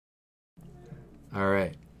All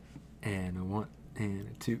right. And a 1, and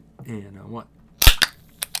a 2, and a 1.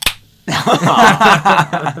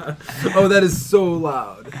 Oh, that is so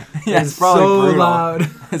loud. Yeah, it's probably so brutal. loud.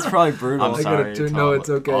 It's probably brutal. I'm sorry. No, it's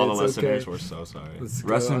okay. All the It's listeners, okay. we're so sorry.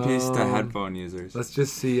 Rest in peace to headphone users. Let's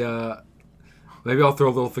just see. Maybe I'll throw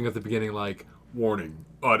a little thing at the beginning like, warning.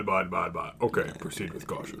 Okay, proceed with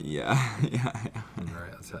caution. Yeah. All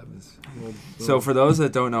right, let's have this. So for those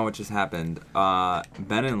that don't know what just happened,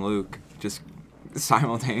 Ben and Luke just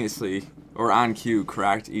simultaneously, or on cue,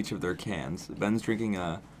 cracked each of their cans. Ben's drinking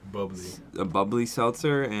a bubbly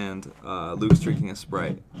seltzer, and Luke's drinking a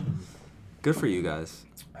Sprite. Good for you guys.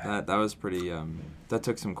 That was pretty. That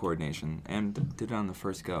took some coordination, and did it on the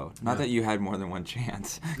first go. Not that you had more than one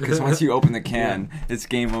chance, because once you open the can, it's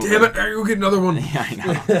game over. Damn it! You'll get another one. Yeah,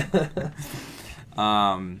 I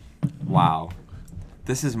know. Wow,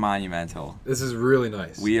 this is monumental. This is really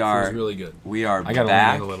nice. We are Feels really good. We are I gotta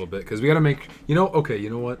back. lean in a little bit because we gotta make. Okay, you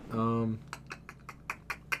know what? Just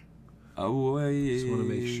want to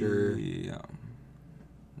make sure.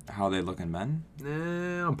 How they looking, Ben?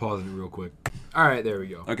 I'm pausing it real quick. All right, there we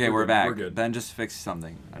go. Okay, we're back. We're good. Ben just fixed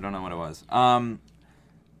something. I don't know what it was.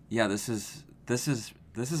 Yeah, this is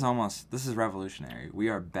revolutionary. We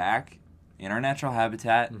are back in our natural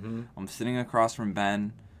habitat. Mm-hmm. I'm sitting across from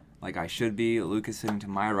Ben, like I should be. Luke is sitting to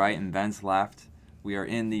my right and Ben's left. We are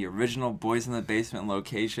in the original Boys in the Basement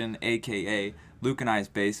location, aka Luke and I's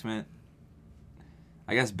basement.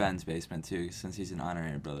 I guess Ben's basement too, since he's an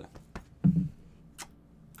honorary brother.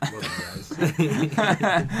 Love you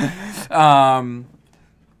guys.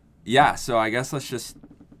 Yeah, so I guess let's just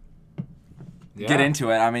get into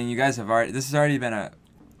it. I mean, you guys have this has already been a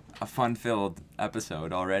fun-filled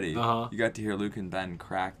episode already. Uh-huh. You got to hear Luke and Ben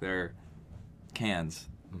crack their cans.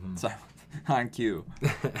 Mm-hmm. So, on cue.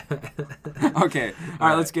 Okay, all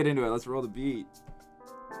right, let's get into it. Let's roll the beat.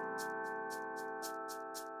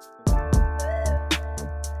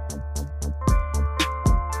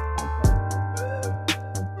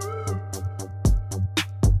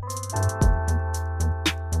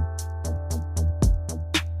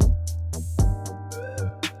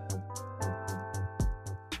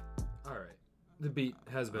 The beat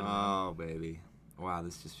has been. Oh, baby. Wow,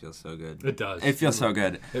 this just feels so good. It does. It feels so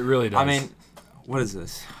good. It really does. I mean, what is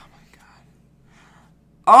this? Oh, my God.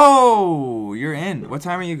 Oh, you're in. What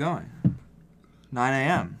time are you going? 9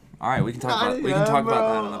 a.m. All right, we can talk about that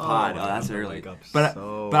on the pod. Oh, that's early. But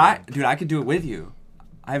I could do it with you.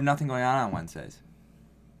 I have nothing going on Wednesdays.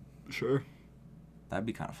 Sure. That'd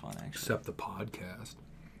be kind of fun, actually. Except the podcast.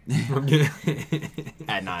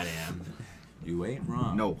 At 9 a.m. You ain't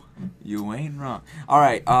wrong. No. You ain't wrong. All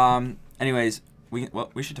right. Anyways, we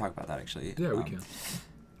should talk about that actually. Yeah, we can.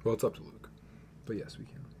 Well, it's up to Luke, but yes, we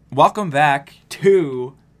can. Welcome back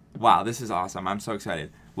to. Wow, this is awesome. I'm so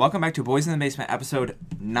excited. Welcome back to Boys in the Basement, episode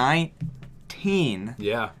 19.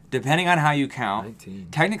 Yeah. Depending on how you count. 19.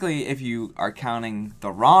 Technically, if you are counting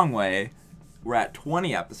the wrong way, we're at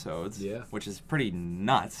 20 episodes. Yeah. Which is pretty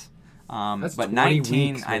nuts. That's but 20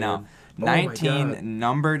 19, weeks, I know. man. 19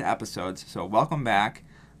 numbered episodes. So welcome back.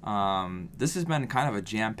 This has been kind of a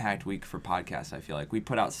jam-packed week for podcasts, I feel like. We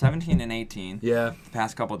put out 17 and 18 the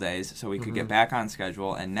past couple days so we could get back on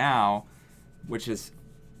schedule. And now, which is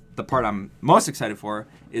the part I'm most excited for,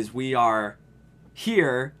 is we are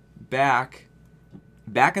here back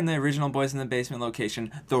in the original Boys in the Basement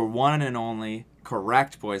location, the one and only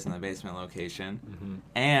correct Boys in the Basement location,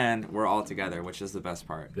 and we're all together, which is the best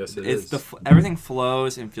part. Yes, it is. Everything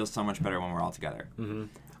flows and feels so much better when we're all together.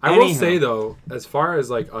 I will say though, as far as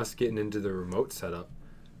like us getting into the remote setup,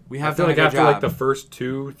 we have I feel done like a good after job. like the first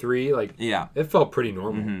 2, 3, like it felt pretty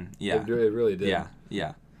normal. Yeah, it really did.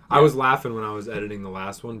 Yeah. I was laughing when I was editing the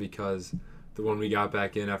last one because the one we got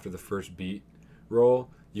back in after the first beat roll,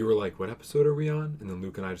 you were like, what episode are we on? And then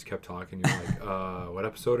Luke and I just kept talking. You're like, what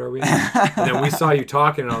episode are we on? And then we saw you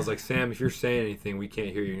talking, and I was like, Sam, if you're saying anything, we can't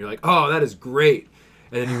hear you. And you're like, oh, that is great.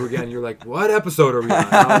 And then you're like, what episode are we on?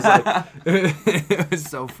 And I was like, it was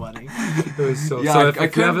so funny. It was so. Yeah, so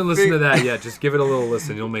if you haven't listened to that yet, just give it a little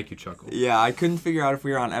listen. It'll make you chuckle. Yeah, I couldn't figure out if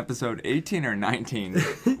we were on episode 18 or 19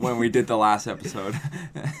 when we did the last episode.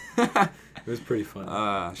 It was pretty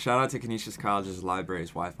fun. Shout out to Canisius College's library's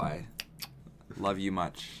Wi-Fi. Love you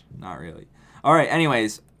much. Not really. All right,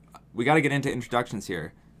 anyways, we got to get into introductions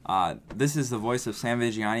here. This is the voice of Sam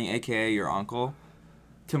Vigiani, a.k.a. your uncle.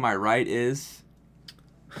 To my right is...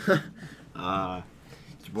 It's your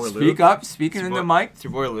boy Luke. Speak up. Speaking in the mic. It's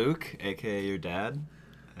your boy Luke, a.k.a. your dad.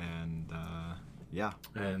 And, yeah.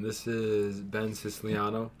 And this is Ben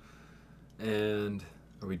Siciliano. And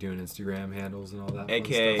are we doing Instagram handles and all that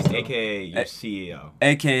A.k.a. fun stuff? your CEO.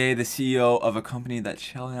 A.k.a. the CEO of a company that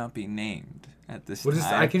shall not be named. at this We'll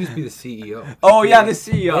time. I can just be the CEO. Oh yeah, the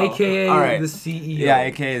CEO. AKA All right. the CEO. Yeah,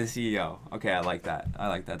 AKA the CEO. Okay, I like that.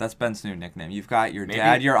 That's Ben's new nickname. You've got your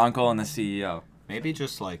dad, your uncle, and the CEO. Maybe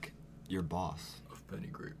just like your boss. Of Benny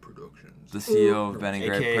Gray Productions. The CEO of Benny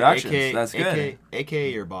Gray AKA, Productions. That's good.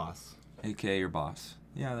 AKA your boss. AKA your boss.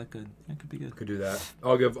 Yeah, that could be good. Could do that.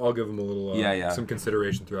 I'll give him a little some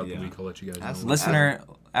consideration throughout the week. I'll let you guys know.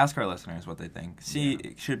 Ask our listeners what they think.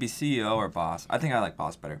 Should it be CEO or boss? I think I like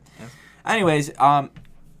boss better. Yeah. Anyways,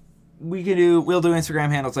 we'll do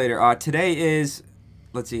Instagram handles later. Today is,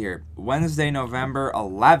 let's see here, Wednesday, November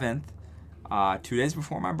 11th. 2 days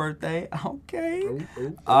before my birthday. Okay.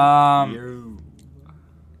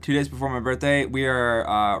 2 days before my birthday. We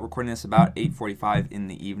are recording this about 8:45 in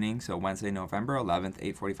the evening. So Wednesday, November 11th,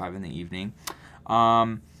 8:45 in the evening.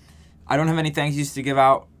 I don't have any thank yous to give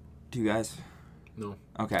out. Do you guys? No.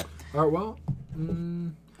 Okay. All right. Well.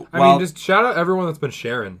 I mean, just shout out everyone that's been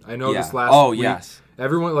sharing. I know this last week, yes.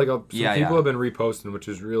 Everyone, some people have been reposting, which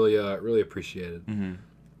is really, really appreciated. Mm-hmm.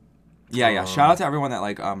 Yeah. Shout out to everyone that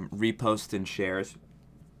reposts and shares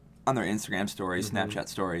on their Instagram story, Snapchat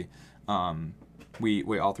story.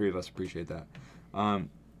 We all three of us appreciate that.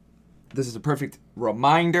 This is a perfect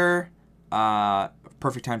reminder.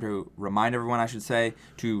 Perfect time to remind everyone, I should say,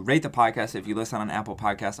 to rate the podcast. If you listen on Apple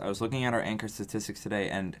Podcasts, I was looking at our Anchor statistics today,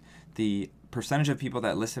 and the percentage of people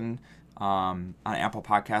that listen on Apple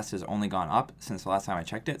Podcasts has only gone up since the last time I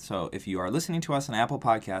checked it. So if you are listening to us on Apple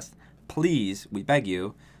Podcasts, please, we beg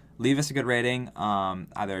you, leave us a good rating,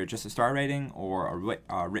 either just a star rating or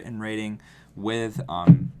a written rating with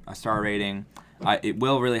a star rating. It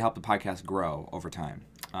will really help the podcast grow over time.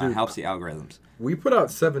 It helps the algorithms. We put out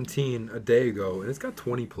 17 a day ago, and it's got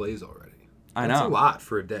 20 plays already. I know. That's a lot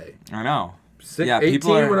for a day. I know.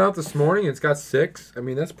 18 went out this morning, and it's got 6. I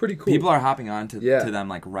mean, that's pretty cool. People are hopping on to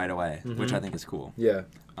them right away, which I think is cool. Yeah.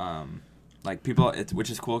 People, which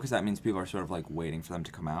is cool because that means people are sort of waiting for them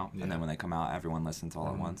to come out, and then when they come out, everyone listens all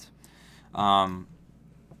at once.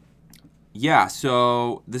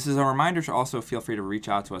 So this is a reminder to also feel free to reach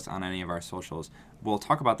out to us on any of our socials. We'll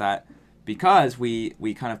talk about that because we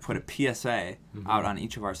kind of put a PSA out on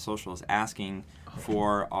each of our socials asking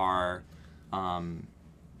for our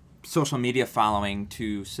social media following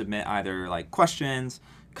to submit either questions,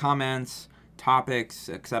 comments, topics,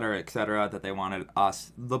 etc., that they wanted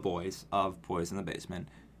us, the boys of Boys in the Basement,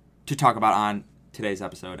 to talk about on today's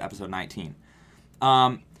episode 19.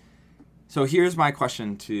 So here's my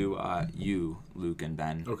question to you, Luke and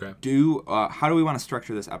Ben. Okay. How do we want to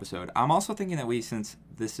structure this episode? I'm also thinking that since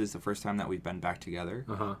this is the first time that we've been back together,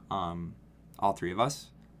 all three of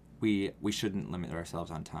us, we shouldn't limit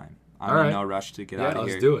ourselves on time. I'm in no rush to get out of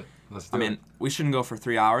here. Let's do it. I mean, we shouldn't go for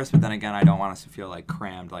 3 hours, but then again, I don't want us to feel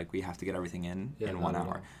crammed, we have to get everything in 1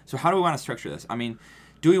 hour. So how do we want to structure this? I mean,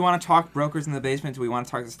 do we want to talk brokers in the basement? Do we want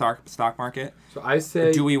to talk the stock market? So I say...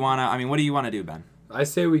 Or do we want to... what do you want to do, Ben? I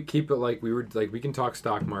say we keep it we can talk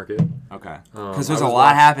stock market. Okay. Because there's a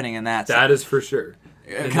lot happening in that. That is for sure.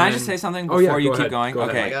 Can I just say something before you keep going?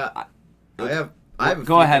 Okay. I have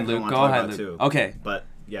Go ahead, Luke. Go ahead, Luke. Too, okay. But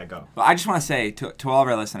yeah, go. Well, I just want to say to all of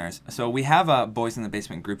our listeners, so we have a Boys in the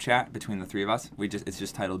Basement group chat between the three of us. It's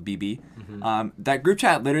just titled BB. That group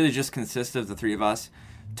chat literally just consists of the three of us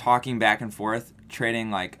talking back and forth,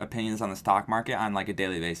 trading opinions on the stock market on a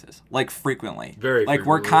daily basis, frequently. Very frequently.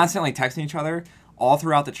 We're constantly texting each other all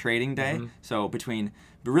throughout the trading day. So between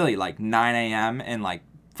really 9 a.m. and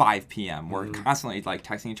 5 p.m. we're constantly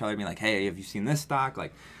texting each other, being hey, have you seen this stock?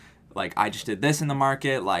 I just did this in the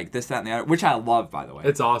market, this, that, and the other, which I love, by the way.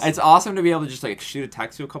 It's awesome. It's awesome to be able to just shoot a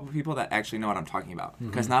text to a couple of people that actually know what I'm talking about,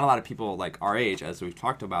 because not a lot of people our age, as we've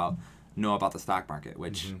talked about, know about the stock market,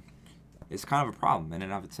 which is kind of a problem in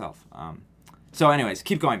and of itself. So anyways,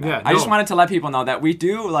 keep going back. I just wanted to let people know that we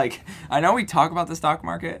do I know we talk about the stock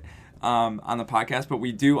market on the podcast, but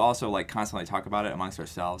we do also constantly talk about it amongst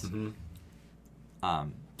ourselves.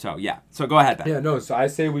 So go ahead, Ben. Yeah, no. So I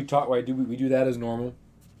say we talk. We do that as normal.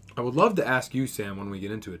 I would love to ask you, Sam, when we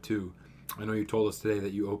get into it too. I know you told us today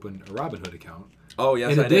that you opened a Robinhood account. Oh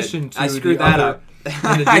yes, I screwed that up.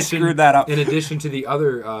 I screwed that up. In addition to the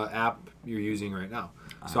other app you're using right now,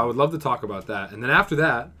 so I would love to talk about that. And then after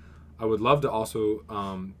that, I would love to also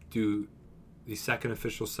do the second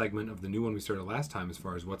official segment of the new one we started last time, as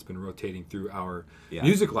far as what's been rotating through our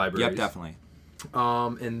music libraries. Yep, definitely.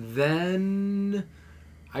 And then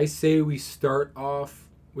I say we start off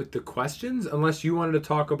with the questions, unless you wanted to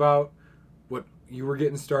talk about what you were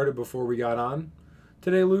getting started before we got on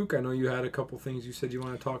today, Luke. I know you had a couple things you said you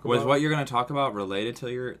want to talk about. Was what you're going to talk about related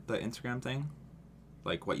to the Instagram thing?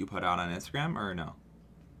 What you put out on Instagram, or no?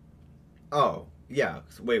 Oh, yeah.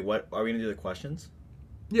 Wait, what? Are we going to do the questions?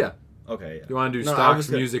 Yeah. Okay. Yeah. You want to do No, I stocks, was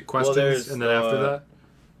gonna- music, well, questions, there's and then after that?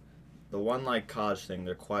 The one like college thing,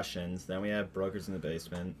 they're questions. Then we have brokers in the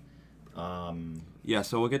basement. Yeah,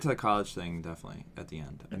 so we'll get to the college thing definitely at the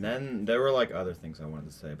end. And then there were like other things I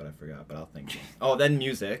wanted to say, but I forgot. But I'll think. Oh, then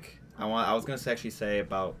music. I was gonna actually say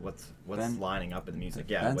about what's Ben- lining up in the music.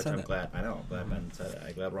 Yeah, Ben which said I'm it. glad. I know. Glad Ben said it.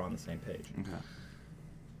 I'm glad we're on the same page. Okay.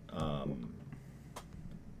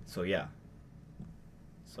 So yeah.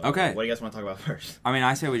 So Okay. What do you guys want to talk about first? I mean,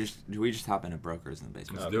 I say we just hop into brokers in the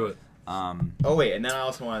basement. Let's do it. Oh wait, and then I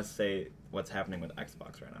also want to say what's happening with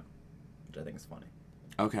Xbox right now, which I think is funny.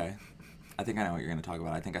 Okay. I think I know what you're going to talk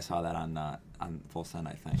about. I think I saw that on Full Send,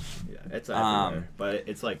 I think. Yeah, it's everywhere, but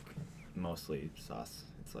it's like mostly sauce.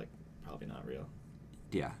 It's like probably not real.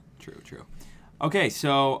 Yeah, true. Okay,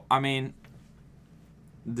 so I mean,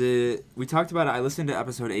 we talked about it. I listened to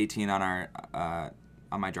episode 18 on our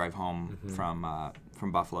on my drive home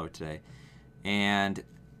from Buffalo today, and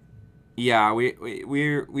yeah, we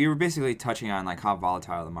were basically touching on like how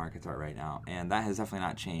volatile the markets are right now, and that has definitely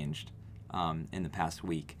not changed in the past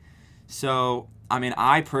week. So I mean,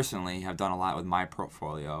 I personally have done a lot with my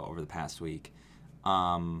portfolio over the past week.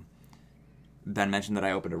 Ben mentioned that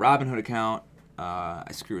I opened a Robinhood account. I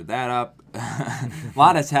screwed that up. A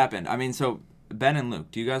lot has happened. I mean, so Ben and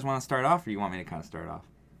Luke, do you guys want to start off, or you want me to kind of start off?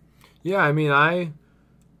 Yeah, I mean, I've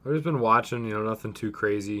just been watching, nothing too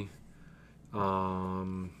crazy.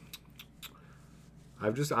 I've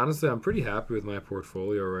just, honestly, I'm pretty happy with my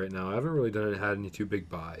portfolio right now. I haven't really had any too big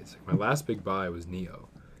buys. My last big buy was Neo,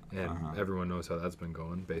 and everyone knows how that's been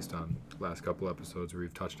going based on the last couple episodes where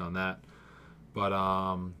we've touched on that. But,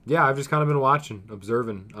 yeah, I've just kind of been watching,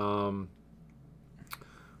 observing.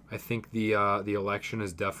 I think the election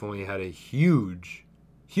has definitely had a huge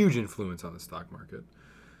influence on the stock market.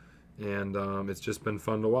 And it's just been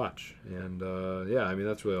fun to watch. And, yeah, I mean,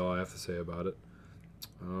 that's really all I have to say about it.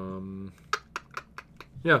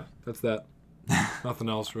 Yeah, that's that. Nothing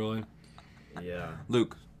else, really. Yeah.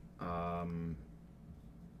 Luke. I'm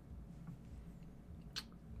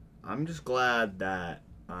just glad that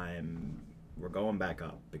we're going back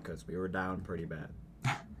up because we were down pretty bad.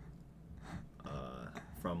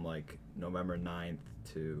 From like November 9th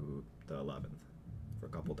to the 11th for a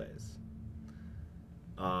couple days.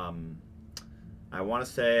 I want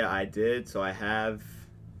to say I did, so I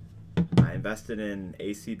invested in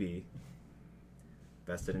ACB.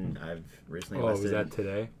 I've recently invested. Was that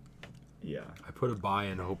today? Yeah. I put a buy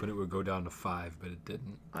in hoping it would go down to 5, but it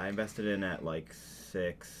didn't. I invested in at like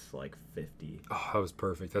 6, like 50. Oh, that was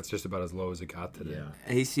perfect. That's just about as low as it got today.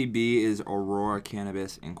 Yeah. ACB is Aurora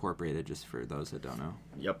Cannabis Incorporated, just for those that don't know.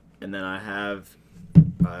 Yep. And then I have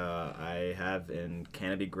in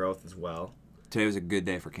Canopy Growth as well. Today was a good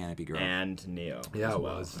day for Canopy Growth. And Neo. Yeah, as it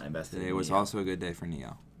well. was. I invested Today in was Neo. also a good day for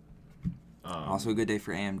Neo. Also a good day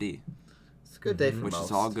for AMD. It's a good day for which most.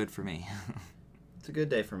 is all good for me. It's a good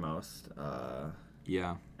day for most.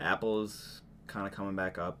 Yeah. Apple's kind of coming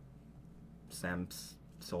back up. Sam's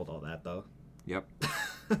sold all that though. Yep.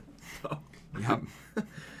 So, Yep.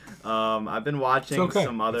 I've been watching It's okay.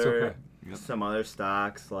 some It's other okay. Yep. some other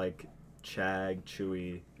stocks like Chag,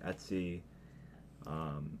 Chewy, Etsy,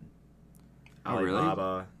 Oh, really?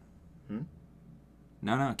 Alibaba.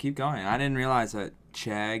 No, keep going. I didn't realize that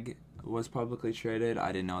Chag was publicly traded.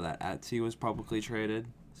 I didn't know that Etsy was publicly traded.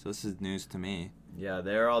 So this is news to me. Yeah,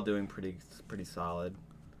 they're all doing pretty solid.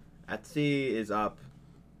 Etsy is up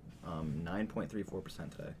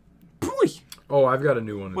 9.34% today. Oh, I've got a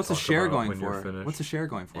new one to What's the talk share about going when you're for? finished. What's the share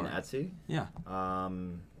going for? In Etsy, Yeah.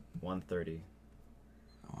 130.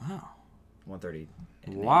 Wow. 130.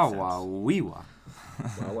 Wow, wee wah.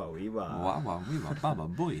 Wow, wee wah. Wow, wee wah, baba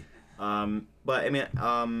booey. But I mean,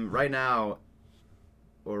 right now,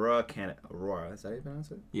 Aurora, is that how you pronounce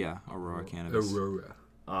it? Yeah, Aurora Cannabis. Aurora.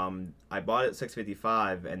 I bought it at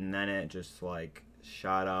 $6.55, and then it just like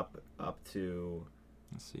shot up to.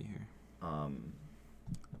 Let's see here.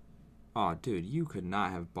 Oh, dude, you could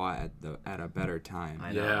not have bought at a better time.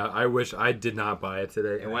 I know. Yeah, I wish I did not buy it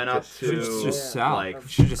today. It went up Should to just sell. like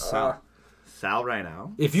Should just sell. sell right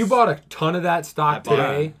now. If you bought a ton of that stock I bought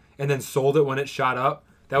today and then sold it when it shot up,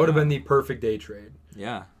 that would have been the perfect day trade.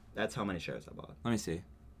 Yeah. That's how many shares I bought. Let me see.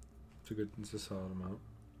 It's a solid amount.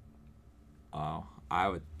 Oh, I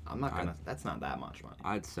would. I'm not gonna. That's not that much money.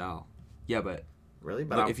 I'd sell. Yeah, but Really?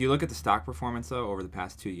 But look, if you look at the stock performance though over the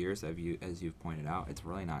past 2 years, as you've pointed out, it's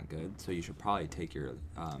really not good. So you should probably take your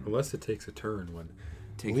Unless it takes a turn when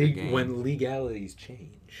your game. when legalities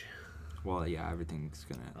change. Well, yeah, everything's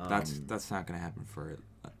gonna. That's not gonna happen for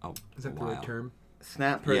a Is that the while. right term?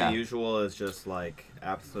 Snap per Yeah. usual is just like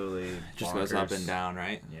absolutely. Just goes up bonkers. and down,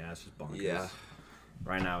 right? Yeah, it's just bonkers. Yeah.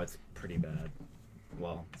 Right now it's pretty bad.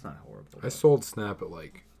 Well, it's not horrible. I sold Snap at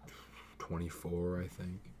like 24, I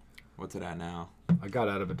think. What's it at now? I got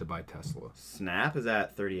out of it to buy Tesla. Snap is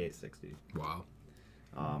at 38.60. Wow.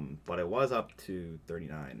 But it was up to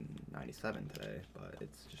 39.97 today, but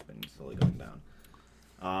it's just been slowly going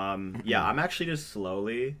down. Yeah, I'm actually just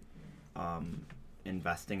slowly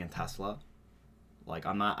investing in Tesla. Like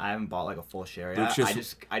I haven't bought like a full share yet.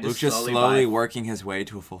 Luke's just slowly working his way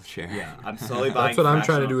to a full share. Yeah, I'm slowly buying. That's what I'm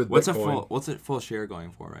trying to do with Bitcoin. What's a full share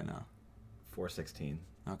going for right now? 416.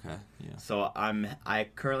 Okay, yeah. So I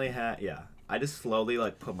currently have I just slowly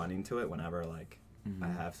like put money into it whenever like I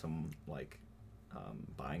have some like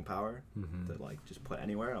buying power to like just put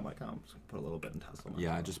anywhere. I'm like, I'm just gonna put a little bit in Tesla.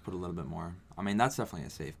 Yeah, I just put a little bit more. I mean, that's definitely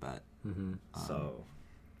a safe bet.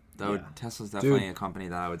 Tesla's definitely a company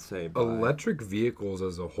that I would say. Electric vehicles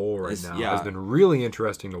as a whole right now has been really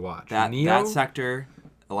interesting to watch. That sector,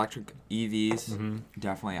 electric EVs,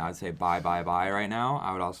 definitely I would say buy right now.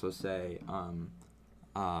 I would also say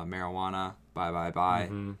marijuana, buy.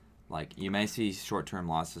 Like you may see short-term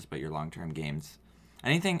losses, but your long-term gains.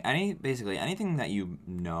 Basically anything that you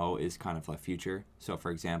know is kind of like future. So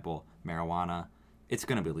for example, marijuana, it's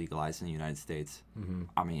going to be legalized in the United States.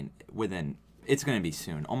 I mean, it's going to be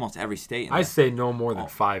soon. Almost every state. I say no more than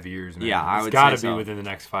 5 years, man. Yeah, it's got to be within the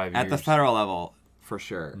next 5 years. At the federal level, for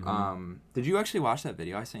sure. Did you actually watch that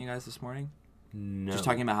video I sent you guys this morning? No. Just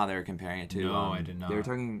talking about how they were comparing it to. No, I did not. They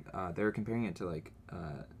were comparing it to like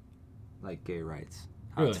gay rights.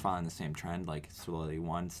 How Really? it's following the same trend. Like slowly,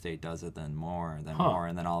 one state does it, then more, and then more,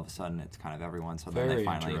 and then all of a sudden it's kind of everyone. So then they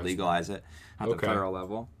finally legalize it at the federal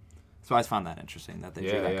level. So I found that interesting that they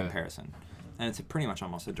do that comparison, and it's pretty much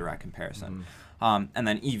almost a direct comparison. And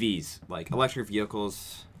then EVs, like electric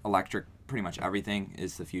vehicles, pretty much everything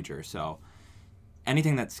is the future. So any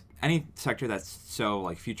sector that's so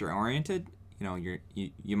like future oriented, you know,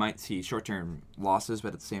 you might see short-term losses,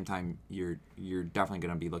 but at the same time, you're definitely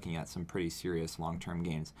going to be looking at some pretty serious long-term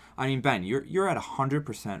gains. I mean, Ben, you're at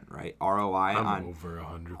 100%, right? ROI I'm over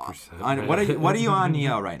 100%. What are you on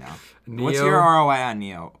Neo right now? Neo, what's your ROI on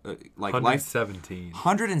Neo? 117.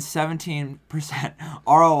 117%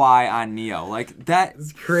 ROI on Neo. Like that.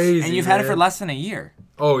 It's crazy. And you've had it for less than a year.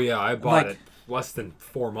 Oh yeah, I bought it less than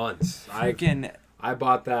 4 months. Freaking. I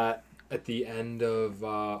bought that at the end of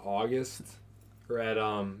August. Or at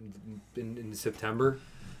in September,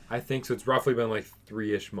 I think. So it's roughly been like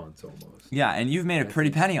 3-ish months almost. Yeah, and you've made a pretty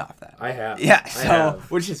penny off that. I have. Yeah, so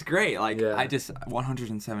which is great. Like I just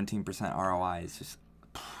 117% ROI is just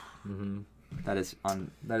that is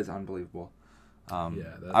unbelievable.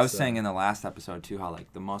 I was saying in the last episode too how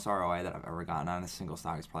like the most ROI that I've ever gotten on a single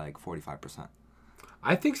stock is probably like 45%.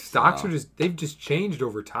 I think stocks they've just changed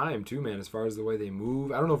over time too, man, as far as the way they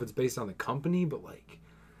move. I don't know if it's based on the company, but like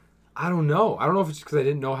I don't know. I don't know if it's just because I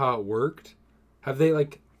didn't know how it worked. Have they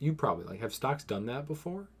you probably have stocks done that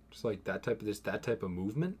before? Just like that type of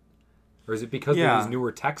movement? Or is it because of these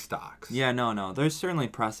newer tech stocks? Yeah, no. There's certainly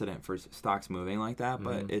precedent for stocks moving like that,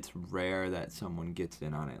 but it's rare that someone gets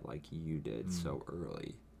in on it like you did so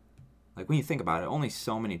early. Like when you think about it, only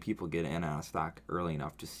so many people get in on a stock early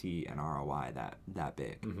enough to see an ROI that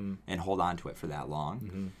big and hold on to it for that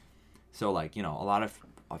long. So like, you know,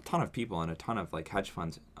 a ton of people and a ton of like hedge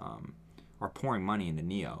funds are pouring money into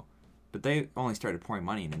Neo, but they only started pouring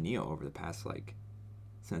money into Neo over the past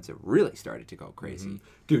since it really started to go crazy.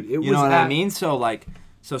 Dude, you know what I mean? So like,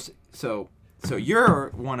 so you're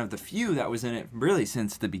one of the few that was in it really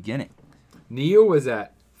since the beginning. Neo was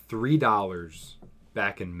at $3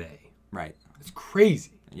 back in May. Right. It's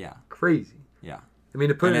crazy. Yeah. Crazy. Yeah. I mean,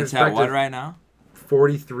 to put it in perspective, what right now?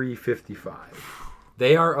 43.55.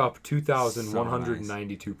 They are up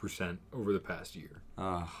 2,192% over the past year.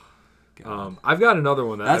 Oh, God. I've got another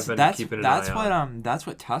one that I've been keeping an eye on. That's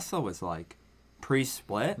what Tesla was like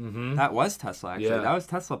pre-split. That was Tesla actually. That was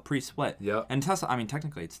Tesla pre-split. Yeah. And Tesla, I mean,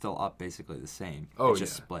 technically, it's still up basically the same. Oh, it's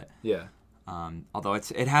just split. Yeah. Although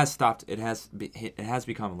it has stopped. It has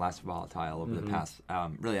become less volatile over the past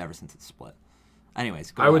really ever since it's split.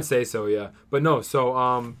 Anyways, I would say so. Yeah. But no.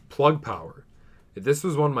 So Plug Power. This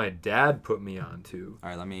was one my dad put me on to. All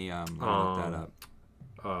right, let me look that up.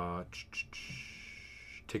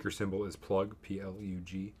 Ticker symbol is Plug, Plug.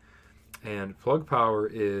 And Plug Power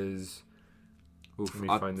is... let me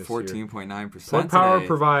find this 14.9%. Plug Power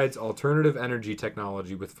provides alternative energy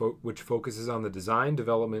technology which focuses on the design,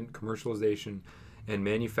 development, commercialization, and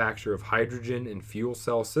manufacture of hydrogen and fuel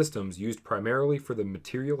cell systems used primarily for the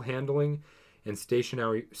material handling and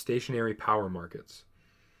stationary power markets.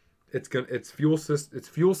 Its fuel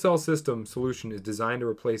cell system solution is designed to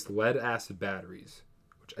replace lead-acid batteries,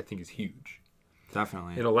 which I think is huge.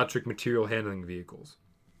 Definitely. In electric material handling vehicles.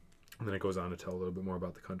 And then it goes on to tell a little bit more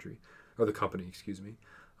about the company, excuse me.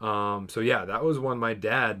 So yeah, that was one my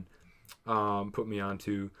dad put me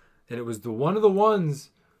onto, and it was one of the ones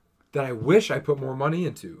that I wish I put more money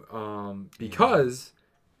into, because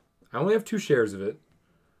I only have 2 shares of it.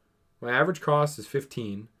 My average cost is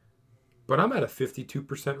 15, but I'm at a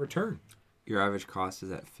 52% return. Your average cost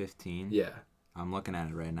is at 15. Yeah, I'm looking at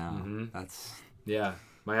it right now. That's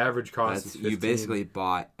my average cost is 15. You basically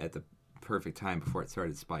bought at the perfect time before it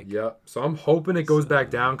started spiking. Yep. So I'm hoping it goes back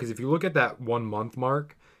down, because if you look at that 1 month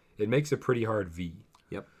mark, it makes a pretty hard V.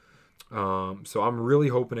 Yep. So I'm really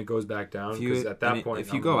hoping it goes back down, because at that point,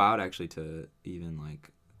 if you go out actually to even like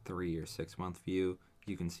 3 or 6 month view,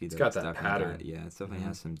 you can see that it's got that pattern. It definitely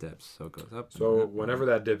has some dips, so it goes up. So whenever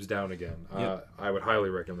that dips down again, I would highly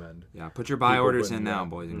recommend. Yeah, put your buy orders in now,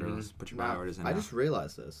 boys and girls. Put your buy orders in now. I just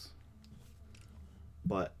realized this,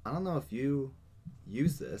 but I don't know if you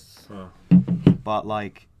use this, but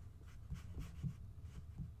like,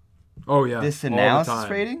 oh yeah, this analysis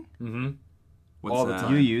rating. What's all the that?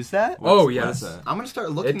 time. You use that? Oh yes. I'm gonna start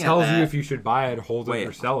looking. It tells at that. you if you should buy it, hold it,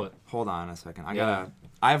 or sell it. Hold on a second.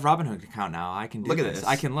 I have Robinhood account now. I can do Look at this. this.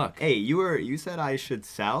 I can look. Hey, you said I should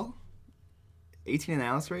sell. 18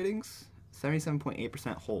 analysis ratings,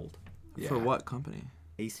 77.8% hold. For what company?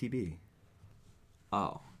 ACB.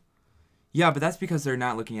 Oh. Yeah, but that's because they're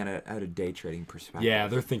not looking at it at a day trading perspective. Yeah,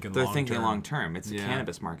 they're thinking long term. It's a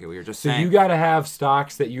cannabis market. We were just so saying. you got to have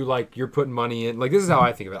stocks that you're putting money in. Like, this is how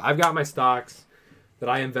I think of it. I've got my stocks that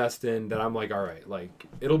I invest in that I'm like, all right, like,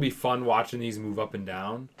 it'll be fun watching these move up and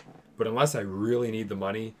down. But unless I really need the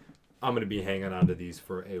money, I'm going to be hanging on to these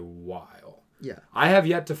for a while. Yeah. I have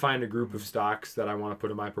yet to find a group of stocks that I want to put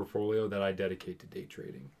in my portfolio that I dedicate to day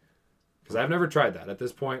trading. Because I've never tried that. At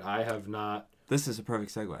this point, I have not. This is a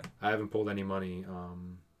perfect segue. I haven't pulled any money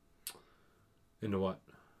into what?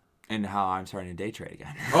 And how I'm starting to day trade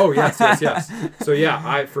again. Oh yes. So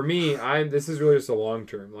yeah, this is really just a long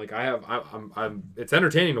term. Like it's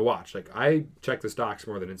entertaining to watch. Like I check the stocks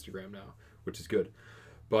more than Instagram now, which is good.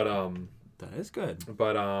 But that is good.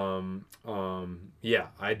 But yeah,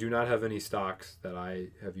 I do not have any stocks that I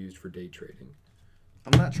have used for day trading.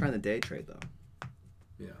 I'm not trying to day trade though.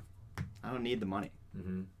 Yeah. I don't need the money.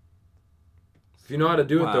 Mm-hmm. If you know how to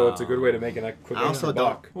do it though, it's a good way to make a quick extra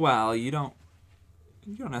buck. Well, you don't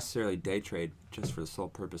necessarily day trade just for the sole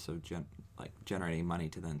purpose of generating money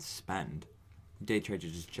to then spend. Day trade to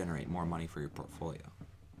just generate more money for your portfolio.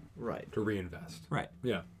 Right. To reinvest. Right.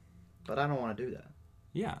 Yeah. But I don't want to do that.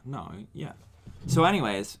 Yeah. No. Yeah. So,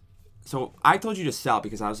 anyways, I told you to sell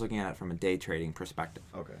because I was looking at it from a day trading perspective.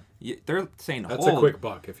 Okay. They're saying to hold. That's a quick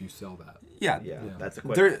buck if you sell that. Yeah. That's a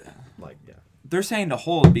quick. They're saying to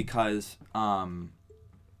hold because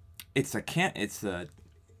it's the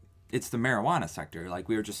marijuana sector. Like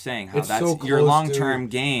we were just saying, how that's so close, your long-term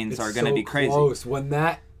gains are going to be crazy. Close. When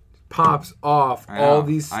that pops off, all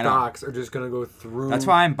these stocks are just going to go through. That's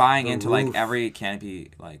why I'm buying into roof. Like every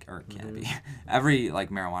every like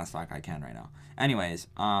marijuana stock I can right now. Anyways,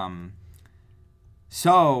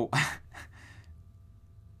 so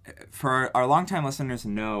for our longtime listeners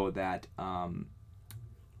know that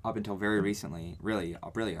up until very recently, really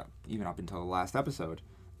even up until the last episode,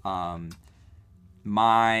 let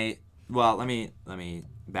me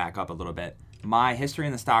back up a little bit. My history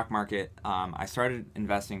in the stock market, I started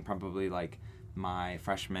investing probably like my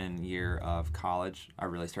freshman year of college. I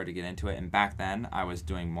really started to get into it, and back then I was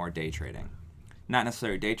doing more day trading. Not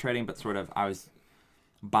necessarily day trading, but sort of I was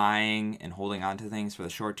buying and holding on to things for the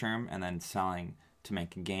short term and then selling to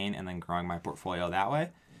make a gain and then growing my portfolio that way.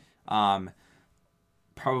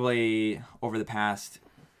 Probably over the past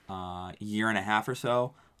year and a half or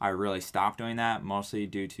so, I really stopped doing that, mostly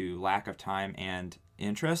due to lack of time and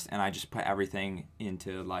interest, and I just put everything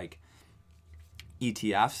into like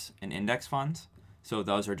ETFs and index funds. So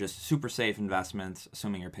those are just super safe investments,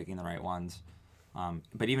 assuming you're picking the right ones.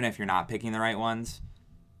 But even if you're not picking the right ones,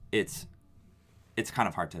 it's kind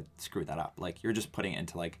of hard to screw that up. Like you're just putting it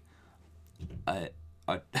into like a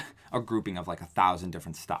grouping of like 1,000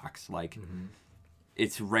 different stocks. Like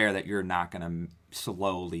it's rare that you're not going to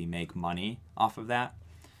slowly make money off of that.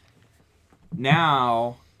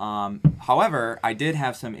 Now, however, I did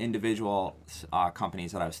have some individual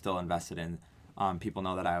companies that I was still invested in. People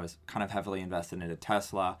know that I was kind of heavily invested into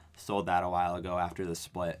Tesla, sold that a while ago after the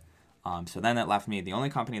split. So then that left me, the only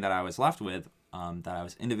company that I was left with that I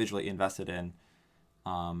was individually invested in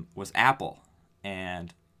was Apple.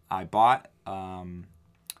 And I bought, I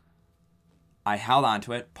held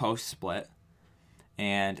onto it post-split,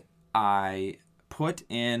 and I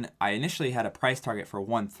initially had a price target for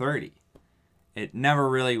 130. It never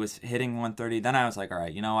really was hitting 130. Then I was like, all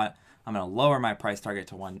right, you know what? I'm I'm going to lower my price target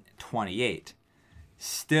to 128.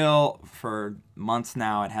 Still, for months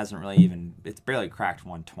now, it hasn't really even, it's barely cracked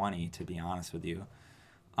 120, to be honest with you.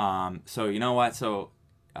 So you know what? So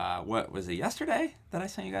what was it, yesterday that I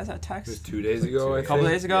sent you guys that text? It was 2 days ago, I think. A couple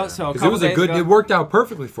days ago. Yeah. So a couple it was days ago, it worked out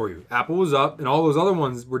perfectly for you. Apple was up, and all those other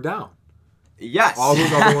ones were down. Yes. All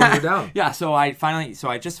those other ones were down. Yeah, so I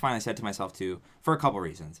just finally said to myself too, for a couple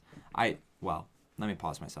reasons. Let me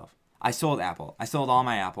pause myself. I sold Apple. I sold all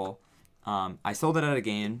my Apple. I sold it at a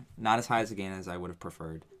gain, not as high as a gain as I would have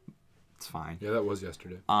preferred. It's fine. Yeah, that was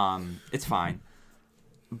yesterday. It's fine.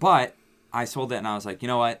 But I sold it and I was like, you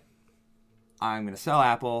know what? I'm going to sell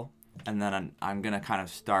Apple, and then I'm going to kind of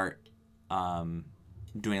start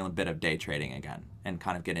doing a bit of day trading again and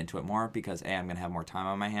kind of get into it more because A, I'm going to have more time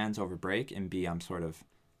on my hands over break, and B, I'm sort of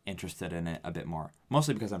interested in it a bit more.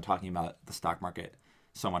 Mostly because I'm talking about the stock market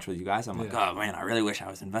so much with you guys. I'm like, oh man, I really wish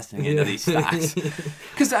I was investing into these stocks.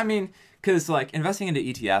 Because like investing into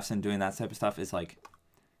ETFs and doing that type of stuff is like,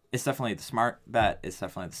 it's definitely the smart bet. It's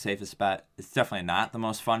definitely the safest bet. It's definitely not the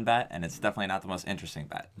most fun bet, and it's definitely not the most interesting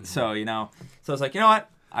bet. Mm-hmm. So, so it's like, you know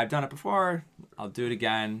what? I've done it before. I'll do it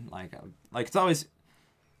again. Like it's always,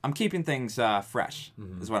 I'm keeping things fresh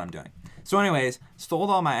is what I'm doing. So anyways, sold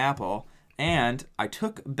all my Apple, and I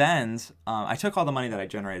took Ben's, I took all the money that I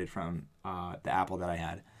generated from the Apple that I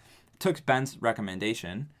had, took Ben's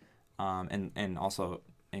recommendation, and also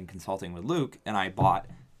in consulting with Luke, and I bought,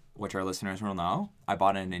 which our listeners will know, I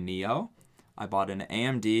bought in a NEO, I bought in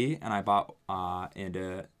AMD, and I bought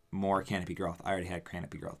into more Canopy Growth. I already had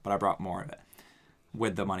Canopy Growth, but I brought more of it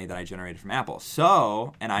with the money that I generated from Apple.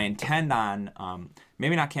 So, and I intend on,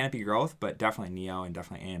 maybe not Canopy Growth, but definitely NEO and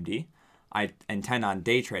definitely AMD. I intend on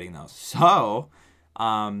day trading those. So,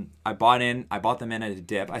 I bought them in at a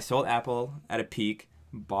dip. I sold Apple at a peak,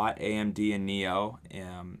 bought AMD and NEO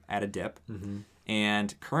at a dip. Mm-hmm.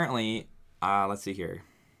 And currently, let's see here.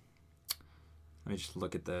 Let me just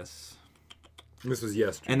look at this. This was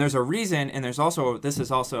yesterday. And there's a reason, and this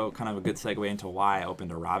is also kind of a good segue into why I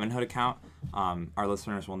opened a Robinhood account. Our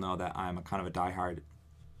listeners will know that I'm a kind of a diehard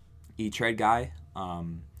E-Trade guy.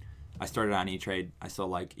 I started on E-Trade. I still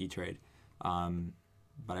like E-Trade.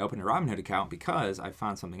 But I opened a Robinhood account because I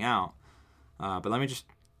found something out. But let me just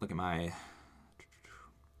look at my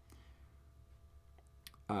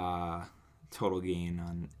total gain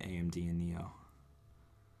on AMD and NEO.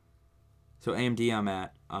 So AMD I'm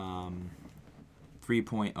at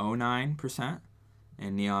 3.09%,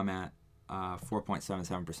 and NEO I'm at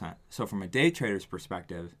 4.77%. So from a day trader's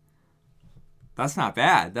perspective, that's not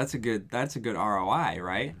bad. That's a good ROI,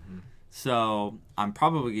 right? Mm-hmm. So I'm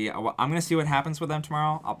gonna see what happens with them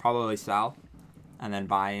tomorrow. I'll probably sell, and then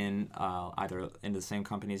buy in either into the same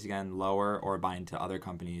companies again, lower, or buy into other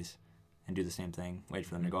companies and do the same thing. Wait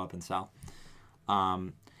for them to go up and sell.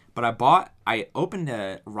 But I opened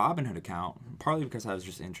a Robinhood account partly because I was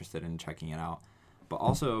just interested in checking it out, but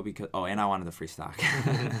also because and I wanted the free stock.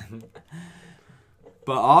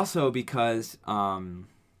 But also because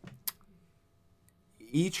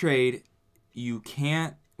E-Trade, you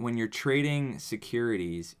can't, when you're trading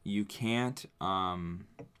securities, you can't. Do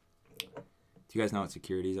you guys know what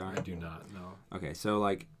securities are? I do not know. Okay, so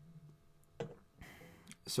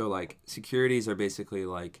securities are basically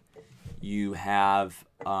like you have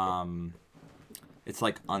it's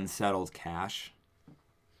like unsettled cash.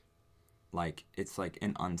 Like it's like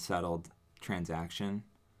an unsettled transaction.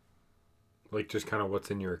 Like just kind of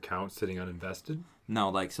what's in your account sitting uninvested? No,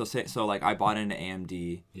 like so I bought into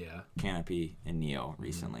AMD, yeah, Canopy, and NEO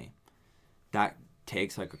recently. Mm-hmm. That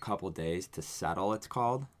takes like a couple days to settle, it's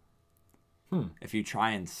called. If you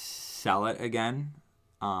try and sell it again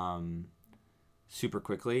super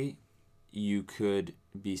quickly, you could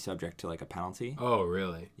be subject to like a penalty. Oh,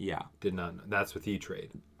 really? Yeah. Did not know. That's with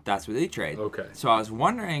E-Trade. That's with E-Trade. Okay. So I was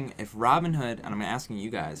wondering if Robinhood, and I'm asking you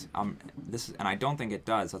guys, and I don't think it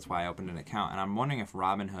does. That's why I opened an account, and I'm wondering if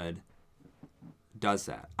Robinhood does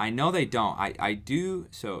that. I know they don't. I do.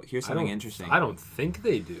 So here's something interesting. I don't think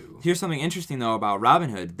they do. Here's something interesting though about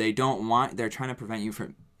Robinhood. They're trying to prevent you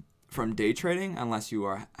from day trading unless you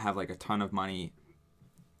have like a ton of money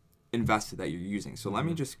invested that you're using. So let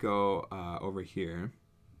me just go over here.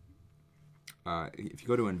 If you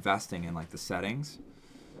go to investing in like the settings,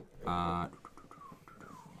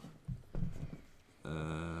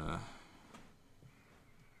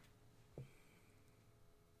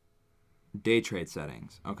 day trade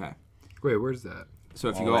settings. Okay. Wait, where's that? So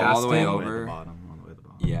if you go all the way over, all the way at the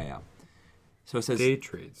bottom. Yeah. So it says day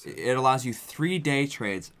trades. It allows you 3 day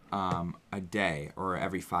trades a day, or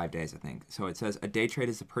every 5 days, I think. So it says a day trade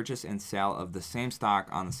is the purchase and sale of the same stock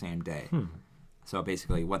on the same day. So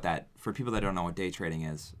basically, for people that don't know what day trading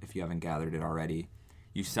is, if you haven't gathered it already,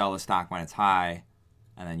 you sell the stock when it's high,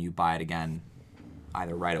 and then you buy it again,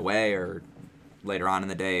 either right away or later on in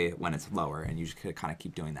the day when it's lower, and you just kind of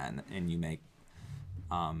keep doing that, and you make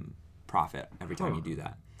profit every time you do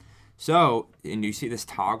that. So, and you see this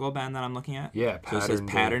toggle, Ben, that I'm looking at? Yeah, so it says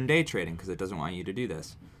pattern day trading because it doesn't want you to do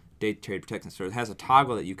this. Day trade protection. So it has a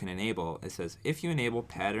toggle that you can enable. It says, if you enable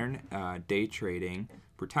pattern day trading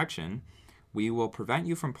protection, we will prevent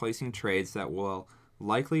you from placing trades that will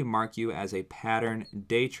likely mark you as a pattern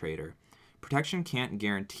day trader. Protection can't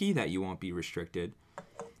guarantee that you won't be restricted.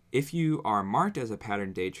 If you are marked as a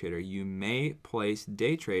pattern day trader, you may place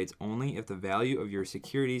day trades only if the value of your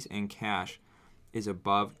securities and cash is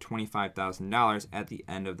above $25,000 at the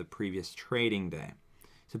end of the previous trading day.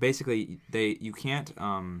 So basically, you can't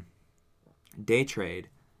day trade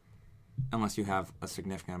unless you have a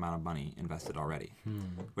significant amount of money invested already,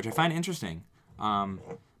 which I find interesting.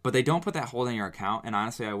 But they don't put that hold in your account, and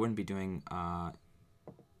honestly, I wouldn't be doing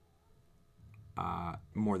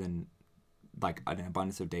more than like an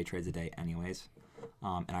abundance of day trades a day anyways.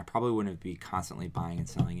 And I probably wouldn't be constantly buying and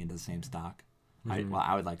selling into the same stock.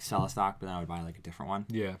 I would like sell a stock, but then I would buy like a different one.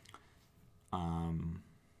 Yeah.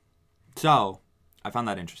 So I found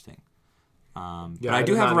that interesting. But I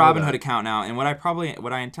do did have a not know Robinhood that. account now, and what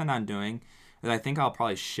I intend on doing is I think I'll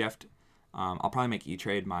probably shift. I'll probably make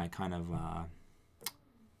E-Trade my kind of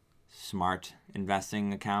smart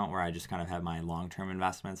investing account where I just kind of have my long-term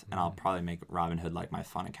investments, and I'll probably make Robinhood like my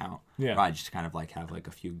fun account. Yeah. Where I just kind of like have like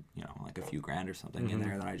a few, like a few grand or something in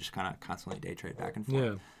there that I just kind of constantly day trade back and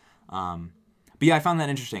forth. Yeah. But yeah, I found that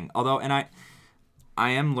interesting. Although, and I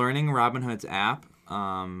am learning Robinhood's app.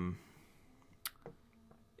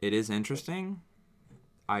 It is interesting.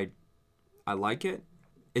 I like it.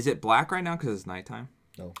 Is it black right now because it's nighttime?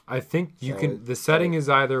 No. I think you So can. The setting is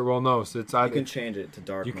either so it's You either can change it to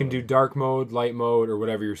dark. you can do dark mode, light mode, or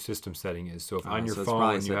whatever your system setting is. So if on your so it's probably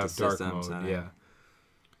phone you set to have dark system mode, setting. yeah.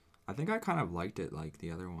 I think I kind of liked it like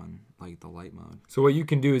the other one, like the light mode. So what you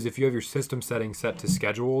can do is if you have your system setting set to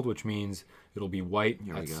scheduled, which means it'll be white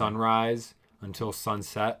Here we at go. sunrise until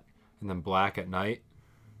sunset, and then black at night.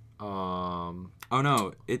 Oh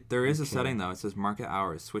no, there is a setting though. It says market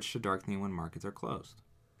hours. Switch to dark theme when markets are closed.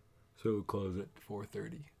 So it'll close at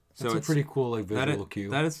 4:30. So That's a it's pretty cool like visual cue.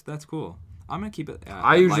 That's cool. I'm gonna keep it.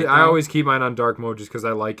 I always keep mine on dark mode just because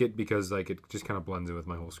I like it because like it just kind of blends in with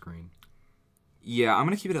my whole screen. Yeah, I'm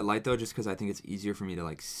gonna keep it at light though, just because I think it's easier for me to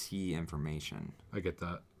like see information. I get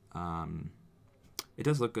that. It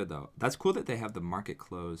does look good though. That's cool that they have the market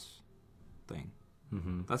close thing.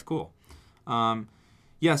 Mm-hmm. That's cool.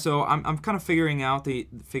 Yeah, so I'm kind of figuring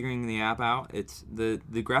the app out. It's the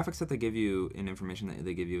graphics that they give you and information that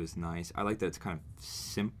they give you is nice. I like that it's kind of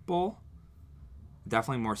simple.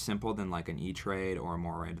 Definitely more simple than like an E-Trade or a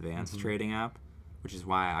more advanced trading app, which is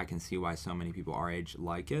why I can see why so many people our age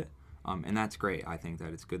like it. And that's great. I think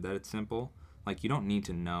that it's good that it's simple. Like you don't need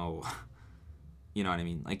to know, you know what I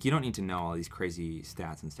mean? Like you don't need to know all these crazy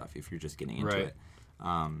stats and stuff if you're just getting into it.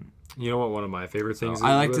 You know what? One of my favorite things. So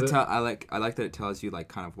I like to tell. I like that it tells you like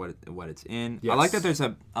kind of what it's in. Yes. I like that there's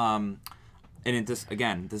a and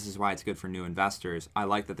this is why it's good for new investors. I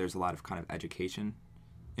like that there's a lot of kind of education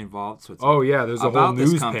involved. So it's there's a whole about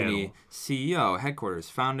news this company, panel. CEO, headquarters,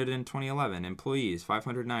 founded in 2011, employees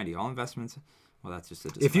 590, all investments. Well, that's just a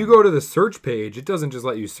disclaimer. If you go to the search page, it doesn't just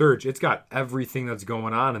let you search. It's got everything that's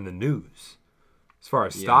going on in the news, as far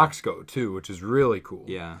as stocks go too, which is really cool.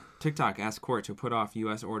 Yeah. TikTok asks court to put off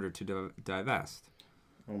U.S. order to divest.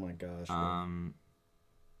 Oh my gosh.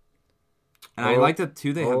 And I like that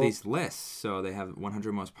too. They have these lists. So they have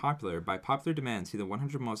 100 most popular by popular demand. See the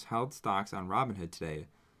 100 most held stocks on Robinhood today,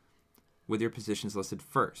 with your positions listed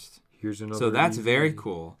first. Here's another. So that's easy very one.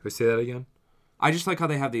 cool. Can I say that again? I just like how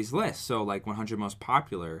they have these lists. So like 100 most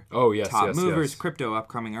popular. Oh yes, top yes, movers, yes. crypto,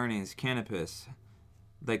 upcoming earnings, cannabis.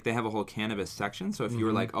 Like they have a whole cannabis section. So if you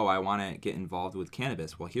were like, oh, I want to get involved with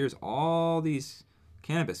cannabis, well, here's all these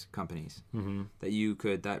cannabis companies that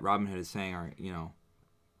Robinhood is saying are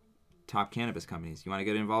top cannabis companies. You want to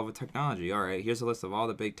get involved with technology? All right, here's a list of all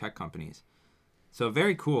the big tech companies. So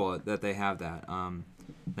very cool that they have that.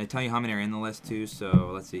 They tell you how many are in the list too.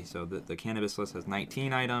 So let's see. So the cannabis list has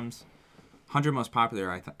 19 items. 100 most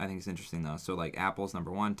popular I think is interesting though. So like Apple's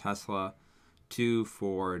number 1, Tesla, 2,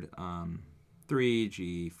 Ford, 3,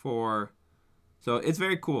 G4. So it's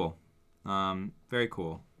very cool. Very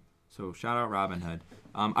cool. So shout out Robinhood.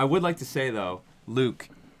 I would like to say though, Luke.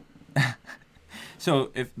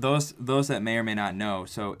 So if those that may or may not know,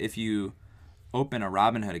 so if you open a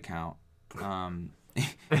Robinhood account,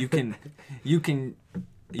 you can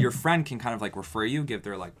your friend can kind of like refer you,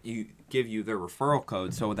 give you their referral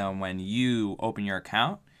code, so then when you open your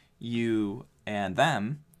account, you and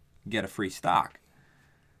them get a free stock.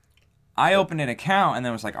 I opened an account and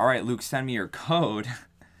then was like, all right, Luke, send me your code.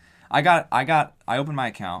 I opened my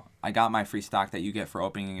account. I got my free stock that you get for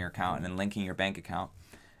opening your account and then linking your bank account.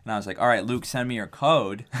 And I was like, all right, Luke, send me your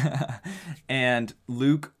code. And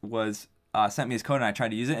Luke sent me his code and I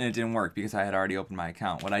tried to use it and it didn't work because I had already opened my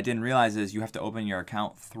account. What I didn't realize is you have to open your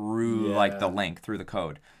account through like the link, through the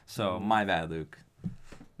code. So my bad, Luke.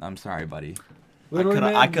 I'm sorry, buddy. Literally,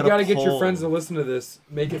 man, you gotta get your friends to listen to this,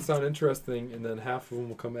 make it sound interesting, and then half of them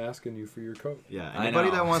will come asking you for your code. Yeah,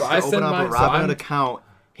 anybody that wants to open up a Robinhood account,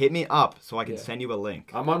 hit me up so I can send you a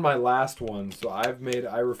link. I'm on my last one, so I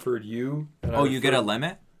referred you. And you get a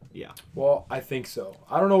limit? Yeah. Well, I think so.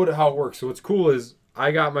 I don't know how it works. So what's cool is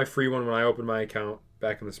I got my free one when I opened my account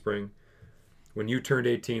back in the spring. When you turned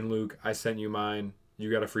 18, Luke, I sent you mine.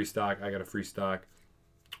 You got a free stock. I got a free stock.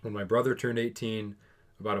 When my brother turned 18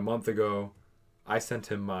 about a month ago, I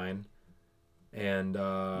sent him mine and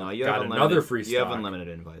got another free stock. You have unlimited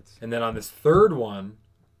invites. And then on this third one,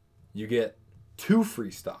 you get 2 free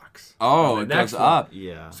stocks. Oh, it goes up.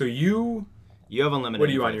 Yeah. So you have unlimited. What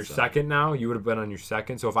are you on your second now? You would have been on your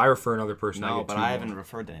second. So if I refer another person, no, I get but 2 I more. haven't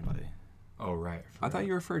referred to anybody. Oh right. I thought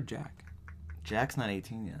you referred Jack. Jack's not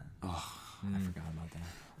 18 yet. Oh, I forgot about that.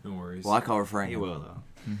 No worries. Well, I call referring. He will though.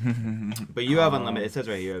 But you have unlimited. It says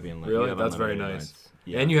right here, being unlimited. Really? That's very nice.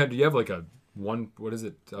 Yeah. And you have like a what is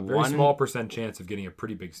it? A very small percent chance of getting a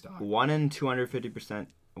pretty big stock. 1 in 250%.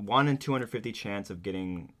 1 in 250 chance of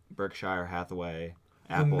getting Berkshire Hathaway.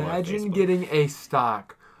 Apple. Imagine getting a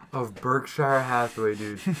stock of Berkshire Hathaway,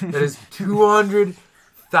 dude. That is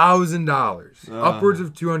 $200,000, upwards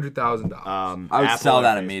of $200,000. I would Apple sell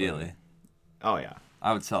that Facebook. immediately. Oh yeah.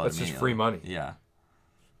 I would sell it. That's just free money. Yeah.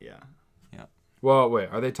 Yeah. Yeah. Well, wait.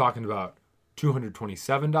 Are they talking about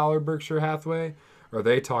 $227 Berkshire Hathaway, or are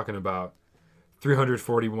they talking about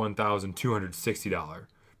 $341,260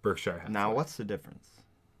 Berkshire Hathaway? Now, what's the difference?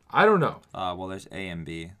 I don't know. Well, there's A and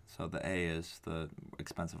B. So the A is the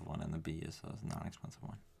expensive one, and the B is the non-expensive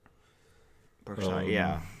one. Berkshire,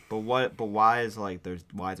 yeah. But why is there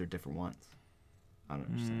different ones? I don't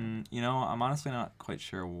understand. I'm honestly not quite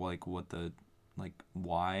sure why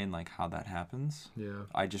and how that happens. Yeah.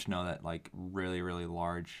 I just know that really, really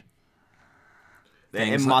large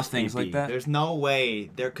It must things like that. There's no way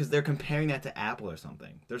because they're comparing that to Apple or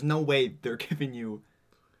something. There's no way they're giving you.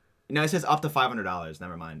 No, it says up to $500.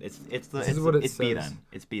 Never mind. It's B then.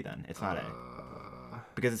 It's B then. It's not A.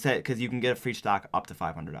 Because it said because you can get a free stock up to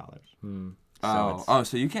 $500.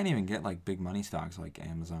 So you can't even get big money stocks like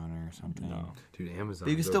Amazon or something. No, dude, Amazon.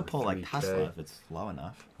 But you can still pull Tesla if it's low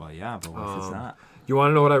enough. Well, yeah, but what if it's not? You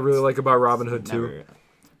want to know what I really like about Robinhood too?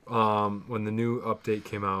 When the new update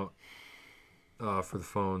came out for the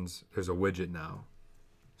phones, there's a widget now.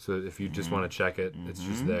 So if you just want to check it, it's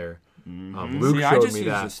just there. Luke showed me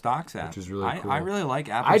that, the Stocks app, which is really cool. I really like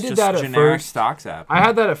Apple's I did that at generic first. Stocks app. I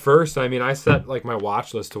had that at first. I mean, I set my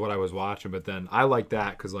watch list to what I was watching, but then I like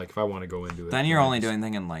that because if I want to go into it, then you're only doing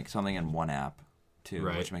something in one app, too,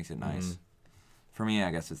 right. which makes it nice. Mm-hmm. For me, I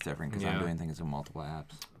guess it's different because I'm doing things in multiple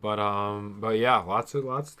apps. But yeah, lots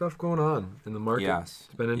of stuff going on in the market. Yes,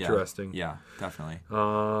 it's been interesting. Yeah, definitely.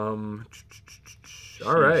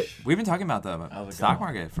 All right, we've been talking about the stock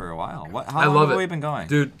market for a while. How long have we been going,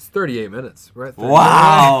 dude? It's 38 minutes. We're at 38.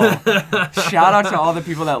 Wow! Shout out to all the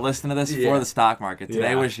people that listen to this for the stock market.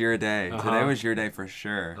 Today was your day. Today was your day for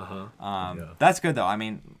sure. That's good though. I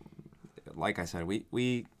mean, like I said,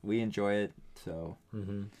 we enjoy it. So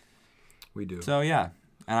we do. So yeah,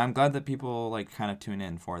 and I'm glad that people kind of tune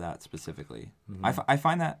in for that specifically. I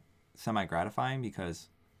find that semi gratifying because,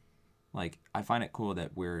 I find it cool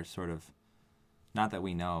that we're sort of. Not that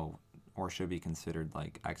we know or should be considered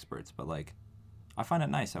experts, but I find it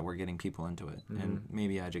nice that we're getting people into it and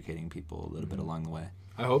maybe educating people a little bit along the way.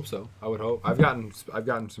 I hope so. I would hope. I've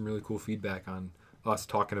gotten some really cool feedback on us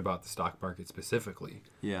talking about the stock market specifically.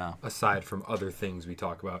 Yeah. Aside from other things we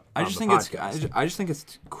talk about. I just think it's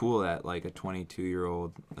cool that a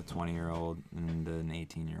 22-year-old, a 20-year-old, and an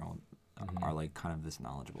 18-year-old are kind of this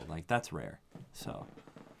knowledgeable. That's rare. So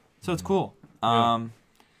it's cool.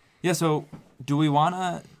 Yeah, so do we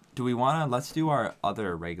wanna let's do our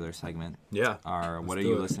other regular segment. Yeah. Our what are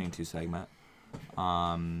you listening to segment.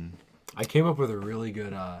 I came up with a really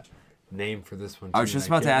good name for this one too. I was just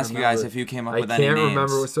about to ask you guys if you came up with any names. I can't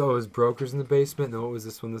remember. So it was Brokers in the Basement. And what was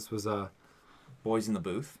this one? This was Boys in the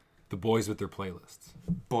Booth. The Boys with Their Playlists.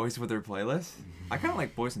 Boys with Their Playlists? I kind of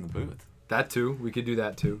like Boys in the Booth. That too. We could do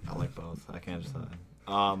that too. I like both. I can't decide.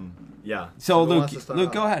 Yeah. So Luke,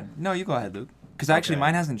 go ahead. No, you go ahead, Luke. Because actually, Okay.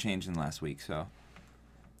 mine hasn't changed in the last week, so.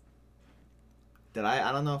 Did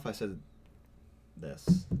I don't know if I said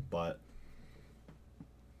this, but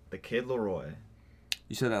the Kid Laroi.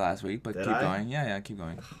 You said that last week, but Did keep I? going. Yeah, keep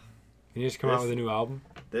going. Can you just come out with a new album?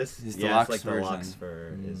 This His yeah, deluxe it's like version. deluxe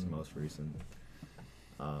for his most recent.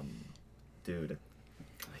 Dude,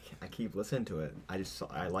 I keep listening to it.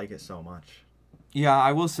 I like it so much. Yeah,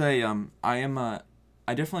 I will say,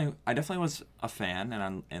 I definitely was a fan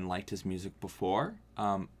and liked his music before.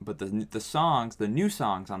 But the new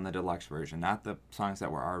songs on the deluxe version, not the songs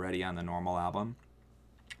that were already on the normal album,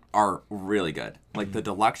 are really good. Like the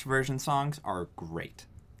deluxe version songs are great.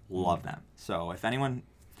 Love them. So if anyone,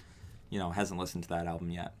 hasn't listened to that album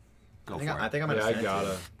yet, go for it. I think I'm gonna. Yeah, I send it to gotta.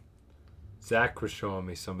 you. Zach was showing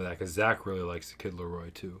me some of that because Zach really likes the Kid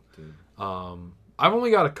Laroi too. Dude. I've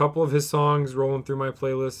only got a couple of his songs rolling through my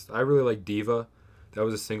playlist. I really like Diva. That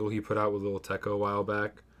was a single he put out with Lil Tecca a while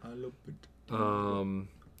back. I love it.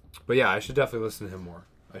 But yeah, I should definitely listen to him more.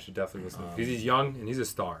 I should definitely listen to him because he's young and he's a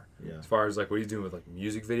star. Yeah. As far as like what he's doing with like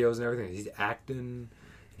music videos and everything, he's acting, and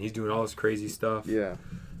he's doing all this crazy stuff. Yeah.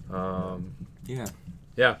 Yeah.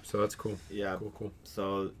 Yeah. So that's cool. Yeah. Cool.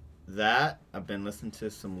 So that I've been listening to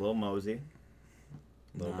some Lil Mosey,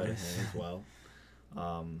 a little bit of Nice. him as well.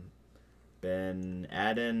 Been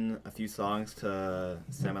adding a few songs to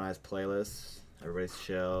Sam and I's playlist. Everybody's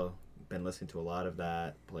chill. Been listening to a lot of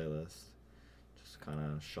that playlist. Just kind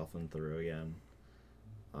of shuffling through again.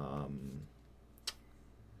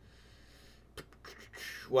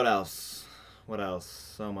 What else?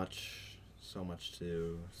 So much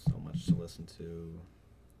to listen to.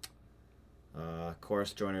 Of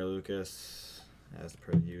course, Joyner Lucas, as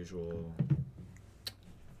per usual.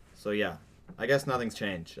 So yeah, I guess nothing's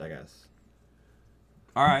changed. I guess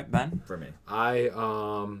All right, Ben. for me. I've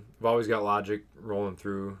always got Logic rolling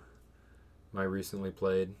through my recently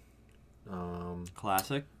played.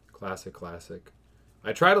 Classic. Classic.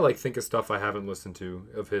 I try to like think of stuff I haven't listened to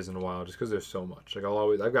of his in a while, just because there's so much. Like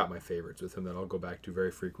I've got my favorites with him that I'll go back to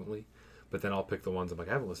very frequently, but then I'll pick the ones I'm like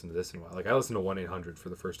I haven't listened to this in a while. Like I listened to 1-800 for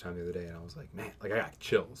the first time the other day, and I was like, man, like I got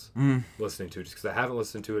chills listening to it just because I haven't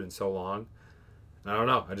listened to it in so long. And I don't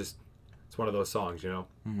know, it's one of those songs,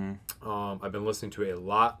 I've been listening to a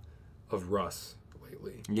lot of Russ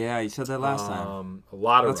lately. Yeah, you said that last time. A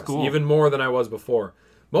lot of That's Russ, cool. even more than I was before.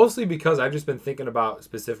 Mostly because I've just been thinking about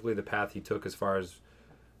specifically the path he took as far as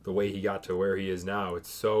the way he got to where he is now. It's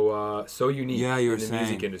so unique Yeah, you were in the saying.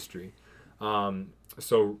 music industry.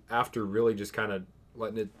 So after really just kind of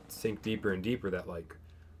letting it sink deeper and deeper that like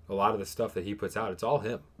a lot of the stuff that he puts out, it's all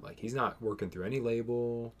him. Like he's not working through any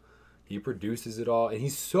label. He produces it all. And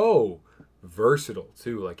he's so versatile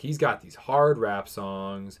too. Like he's got these hard rap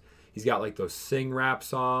songs. He's got like those sing rap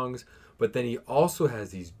songs. But then he also has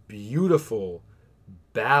these beautiful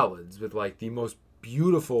ballads with like the most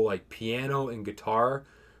beautiful like piano and guitar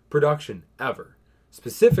production ever.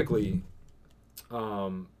 Specifically,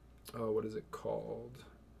 what is it called?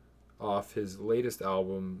 Off his latest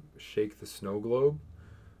album, Shake the Snow Globe,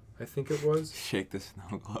 I think it was. Shake the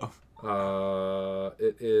Snow Globe.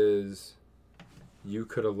 It is You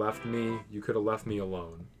Could Have Left Me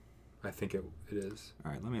Alone. I think it is.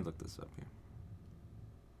 All right, let me look this up here.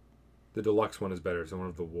 The deluxe one is better. It's the one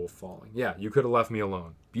of the wolf falling. Yeah, You Could Have Left Me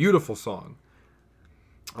Alone. Beautiful song.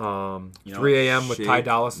 3 a.m. with Ty Shake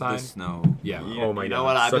Dolla the $ign. Snow. Yeah. You- Oh my you god. know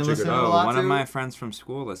what I've Such been a good listening to a album. lot One of too? my friends from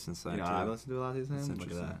school listens to that You know, too. I listen to a lot of these That's things. Look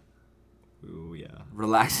at interesting. that. Ooh yeah.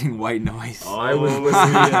 Relaxing white noise. I was Oh,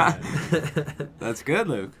 listening to that. That's good,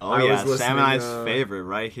 Luke. Oh I yeah, was Sam and I's listening, favorite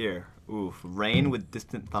right here. Oof, Rain with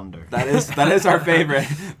Distant Thunder. That is our favorite.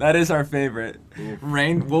 That is our favorite.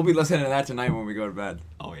 Rain. We'll be listening to that tonight when we go to bed.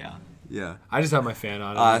 Oh yeah. Yeah. I just have my fan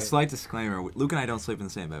on it. Slight disclaimer: Luke and I don't sleep in the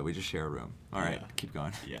same bed. We just share a room. All right, Yeah. keep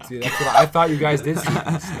going. Yeah. See, that's what I thought you guys did see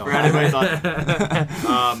this. No. For anybody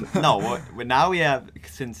thought. No, what now we have,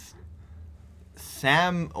 since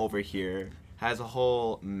Sam over here has a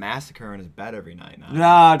whole massacre in his bed every night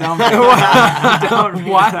now. No, don't. Don't.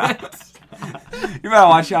 What? You better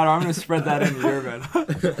watch out, or I'm gonna spread that into your bed.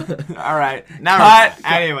 All right. Now,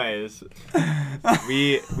 anyways,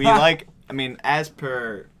 we like. I mean, as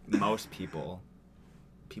per most people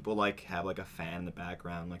like have like a fan in the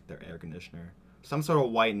background, like their air conditioner, some sort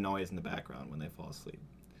of white noise in the background when they fall asleep.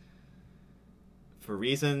 For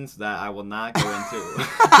reasons that I will not go into.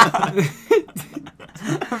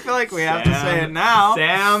 I feel like we have to say it now.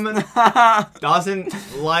 Sam doesn't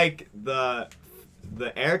like the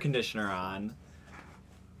air conditioner on,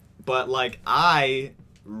 but like I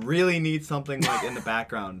really need something like in the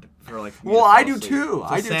background for like. Me Well, to I fall do asleep. too. So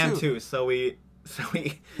I do Sam too. So we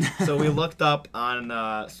So we looked up on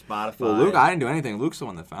Spotify. Well, Luke, I didn't do anything. Luke's the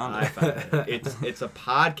one that found I it. found it. It's a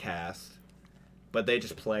podcast, but they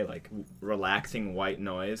just play like relaxing white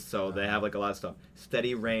noise. So they have like a lot of stuff: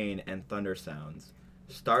 steady rain and thunder sounds,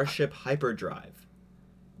 Starship hyperdrive,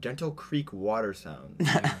 gentle creek water sounds,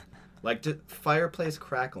 like just fireplace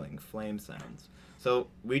crackling, flame sounds. So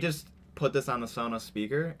we just put this on the Sonos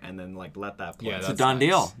speaker and then like let that play. Yeah, It's a done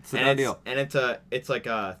deal. It's a done deal. And it's like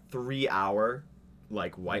a 3-hour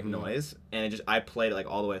like white noise, and I played it like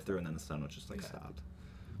all the way through, and then the sun was just like stopped.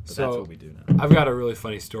 But So that's what we do now. I've got a really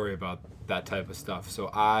funny story about that type of stuff. So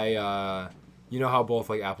you know how both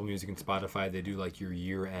like Apple Music and Spotify, they do like your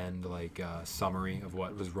year-end like summary of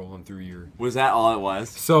what was rolling through your. Was that all it was?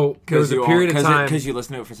 So there was a period of time. Because you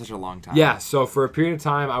listened to it for such a long time. Yeah. So for a period of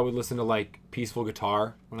time, I would listen to like peaceful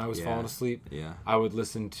guitar when I was falling asleep. Yeah. I would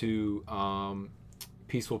listen to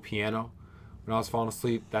peaceful piano when I was falling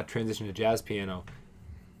asleep. That transitioned to jazz piano.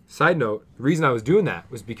 Side note: the reason I was doing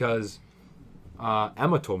that was because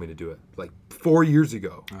Emma told me to do it like 4 years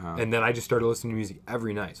ago, and then I just started listening to music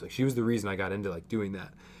every night. So like, she was the reason I got into like doing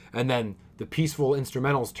that. And then the peaceful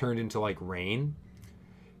instrumentals turned into like rain,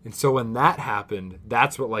 and so when that happened,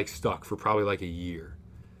 that's what like stuck for probably like a year.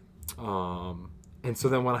 And so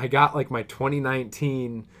then when I got like my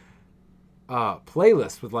 2019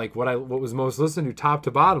 playlist with like what was most listened to top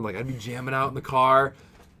to bottom, like I'd be jamming out in the car,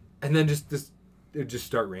 and then it would just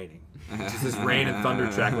start raining. Just this rain and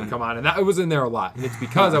thunder track would come on, and it was in there a lot. And it's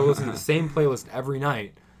because I would listen to the same playlist every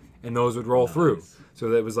night, and those would roll through.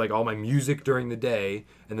 So it was like all my music during the day,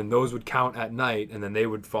 and then those would count at night, and then they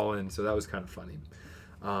would fall in. So that was kind of funny.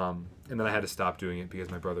 And then I had to stop doing it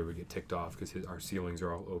because my brother would get ticked off because our ceilings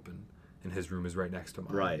are all open, and his room is right next to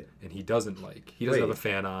mine. Right. And he doesn't have a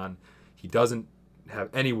fan on. He doesn't have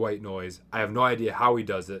any white noise. I have no idea how he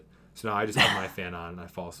does it. So now I just have my fan on and I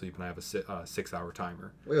fall asleep, and I have a 6-hour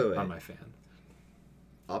timer on my fan.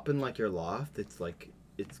 Up in like your loft, it's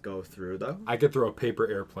go through though? I could throw a paper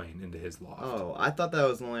airplane into his loft. Oh, I thought that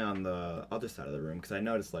was only on the other side of the room, because I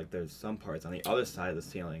noticed like there's some parts on the other side of the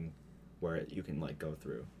ceiling where you can like go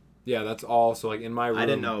through. Yeah, that's all. So like in my room, I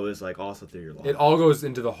didn't know it was like also through your loft. It all goes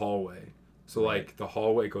into the hallway. So Right. like the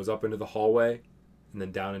hallway goes up into the hallway, and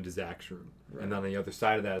then down into Zach's room, Right. and on the other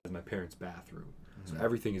side of that is my parents' bathroom. So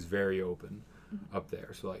everything is very open up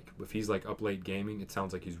there. So like if he's like up late gaming, it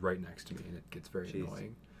sounds like he's right next to me, and it gets very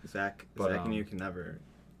annoying. Zach But, and you can never,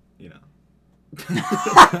 you know.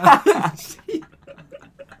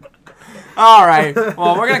 All right.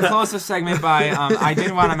 Well, we're gonna close this segment by. I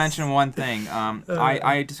did want to mention one thing.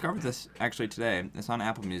 I discovered this actually today. It's on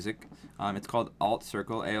Apple Music. It's called Alt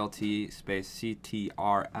Circle, ALT space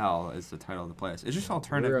CTRL is the title of the playlist. It's just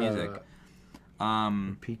alternative music.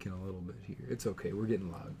 We're peaking a little bit here. It's okay. We're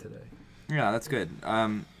getting loud today. Yeah, that's good.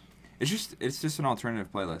 It's just an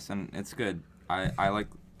alternative playlist, and it's good. I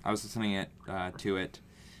was listening to it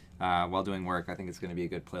while doing work. I think it's going to be a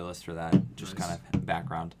good playlist for that. Just Nice. kind of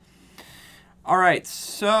background. All right,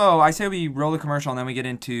 so I say we roll the commercial, and then we get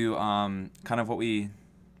into kind of what we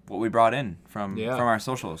brought in from our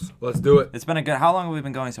socials. Let's do it. It's been a good. How long have we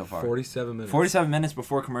been going so far? 47 minutes. 47 minutes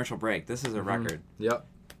before commercial break. This is a record. Yep.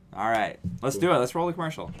 All right, let's do it. Let's roll the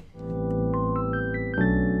commercial.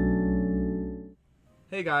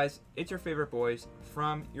 Hey guys, it's your favorite boys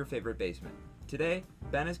from your favorite basement. Today,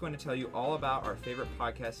 Ben is going to tell you all about our favorite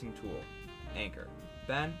podcasting tool, Anchor.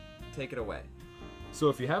 Ben, take it away. So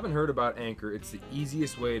if you haven't heard about Anchor, it's the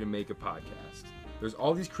easiest way to make a podcast. There's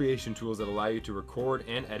all these creation tools that allow you to record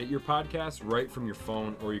and edit your podcast right from your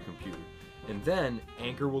phone or your computer. And then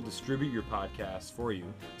Anchor will distribute your podcast for you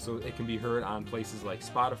so it can be heard on places like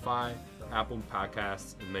Spotify, Apple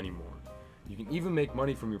Podcasts, and many more. You can even make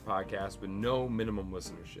money from your podcast with no minimum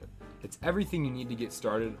listenership. It's everything you need to get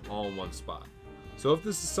started all in one spot. So if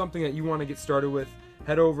this is something that you want to get started with,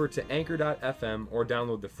 head over to anchor.fm or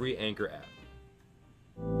download the free Anchor app.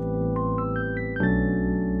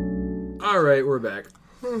 All right, we're back.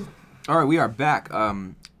 All right, we are back.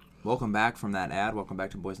 Welcome back from that ad. Welcome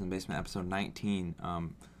back to Boys in the Basement, episode 19.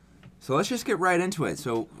 So let's just get right into it.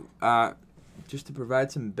 So just to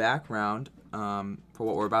provide some background for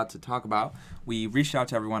what we're about to talk about, we reached out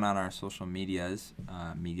to everyone on our social medias,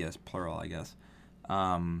 medias plural, I guess,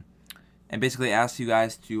 and basically asked you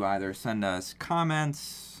guys to either send us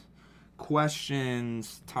comments,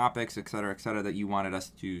 questions, topics, etc., that you wanted us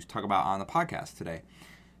to talk about on the podcast today.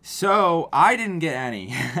 So I didn't get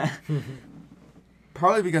any.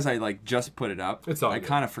 Partly because I just put it up. It's all I good.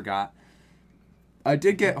 kind of forgot. I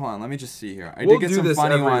did get. Hold on, let me just see here. I We'll did get do some this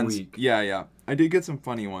funny every ones. week. Yeah. I did get some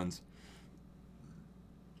funny ones.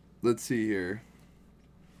 Let's see here.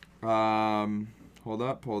 Hold Hold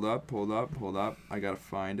up. I gotta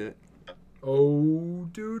find it. Oh,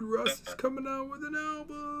 dude, Russ is coming out with an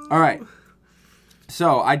album. All right.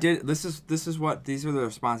 So I did. These are the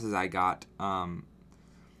responses I got from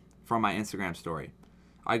my Instagram story.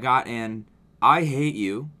 I got an "I hate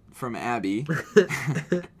you" from Abby,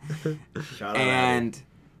 Shout out and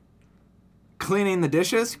 "cleaning the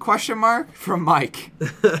dishes?" from Mike.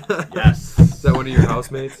 Yes. Is that one of your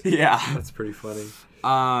housemates? Yeah. That's pretty funny.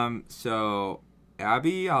 So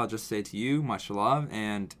Abby, I'll just say to you, much love,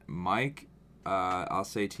 and Mike, I'll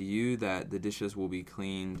say to you that the dishes will be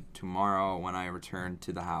cleaned tomorrow when I return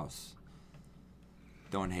to the house.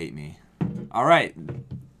 Don't hate me. All right,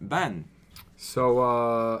 Ben.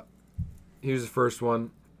 So, here's the first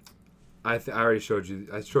one. I already showed you.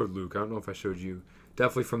 I showed Luke. I don't know if I showed you.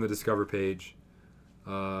 Definitely from the Discover page.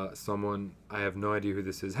 Someone, I have no idea who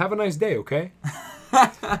this is. Have a nice day, okay?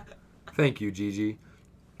 Thank you, Gigi.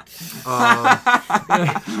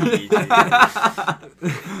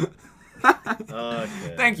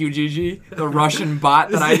 Okay. Thank you, Gigi, the Russian bot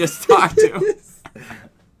that I just talked to.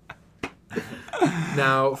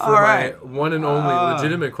 Now, for All right. my one and only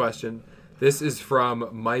legitimate question, this is from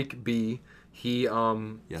Mike B. He is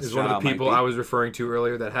one of shout the out, Mike people B. I was referring to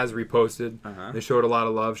earlier that has reposted. Uh-huh. They showed a lot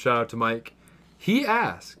of love. Shout out to Mike. He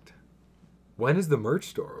asked, when is the merch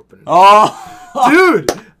store opening? Oh,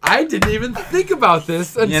 Dude, I didn't even think about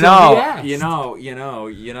this until he asked.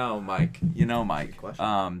 you know, Mike. Good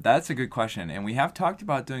question. That's a good question, and we have talked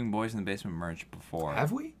about doing Boys in the Basement merch before.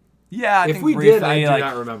 Have we? Yeah, I If think we briefly, did, I do like,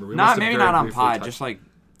 not remember. We must not have maybe very not on briefly pod, touched- just like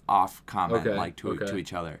off comment, Okay, like to okay.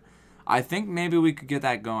 each other. I think maybe we could get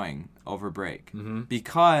that going over break Mhm.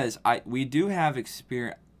 because we do have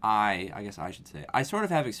experience. I guess I should say I sort of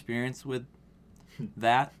have experience with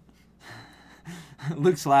that.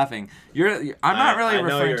 Luke's laughing. I'm not really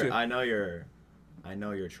referring to. I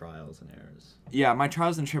know your trials and errors. Yeah, my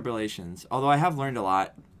trials and tribulations. Although I have learned a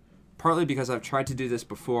lot, partly because I've tried to do this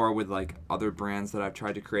before with like other brands that I've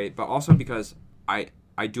tried to create, but also because I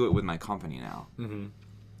do it with my company now. Mm-hmm.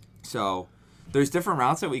 So there's different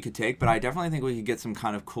routes that we could take, but I definitely think we could get some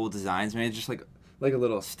kind of cool designs. Maybe just like a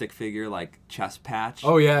little stick figure, like chest patch.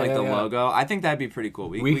 Oh, yeah, like yeah, the yeah. logo. I think that'd be pretty cool.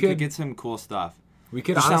 We could get some cool stuff. We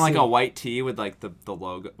could Just honestly, on like a white tee with like the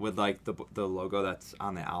logo with like the logo that's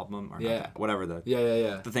on the album or not Yeah. that, whatever the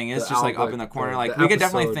yeah. the thing is, The just like album, up in the corner. the Like we could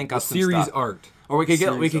definitely episode, think the up some series stuff. art. Or we could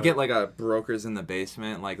Series get art. like a Brokers in the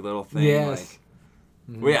Basement like little thing. Yes.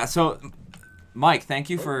 Like, well, yeah. So, Mike, thank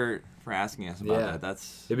you for asking us about Yeah. that.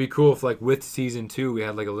 That's It'd be cool if, like, with season 2, we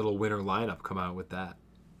had like a little winter lineup come out with that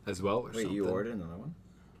as well, or Wait, something. you ordered another one?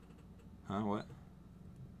 what?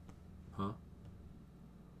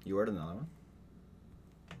 You ordered another one?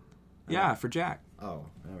 Yeah, for Jack. Oh,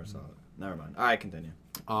 I never saw it. Never mind. All right, continue.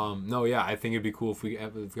 No, yeah, I think it'd be cool if we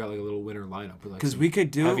got like a little winter lineup with like Because some we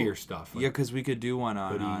could do heavier stuff. Like Yeah, because we could do one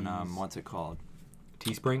on hoodies. what's it called?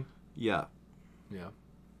 Teespring. Yeah. Yeah.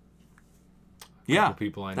 Yeah. Couple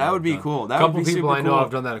people I know That have would be done- cool. That couple would be people super I know cool. have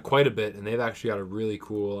done that quite a bit, and they've actually got a really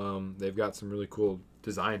cool. They've got some really cool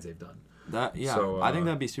designs they've done. So, I think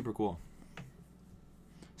that'd be super cool.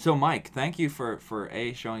 So Mike, thank you for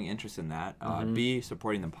A, showing interest in that, Mhm. B,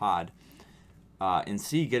 supporting the pod, and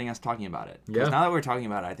C, getting us talking about it. Yeah. Because now that we're talking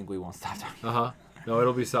about it, I think we won't stop talking. No,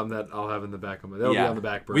 it'll be something that I'll have in the back of my. That'll be on the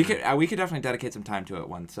back burner. We could definitely dedicate some time to it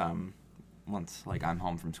once like I'm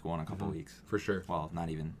home from school in a couple weeks. for sure. Well, not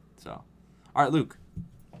even. So, all right, Luke.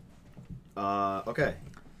 Okay.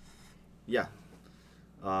 Yeah.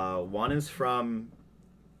 One is from.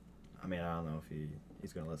 I mean, I don't know if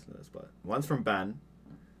he's gonna listen to this, but one's from Ben.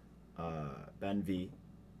 Ben V.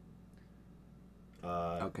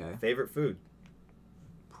 Okay. Favorite food?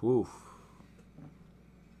 Oof.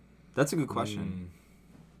 That's a good question.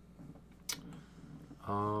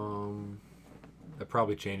 That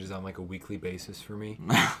probably changes on like a weekly basis for me. Change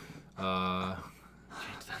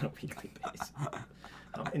that on a weekly basis.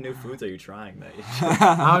 How many new foods are you trying, mate?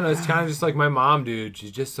 I don't know. It's kind of just like my mom, dude.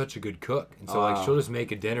 She's just such a good cook, and so like Oh. she'll just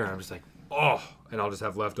make a dinner. And I'm just like, oh, and I'll just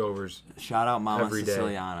have leftovers. Shout out Mama Every day.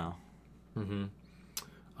 Siciliano.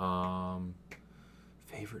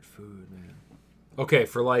 Favorite food, man. Okay,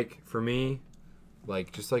 for me,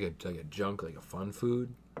 like just like a junk, like a fun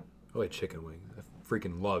food. Oh, like chicken wings. I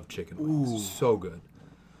freaking love chicken wings. Ooh. So good.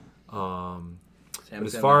 But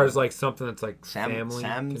as Sam's far gonna- as like something that's like family,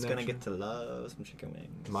 Sam's gonna connection, get to love some chicken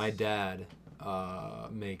wings. my dad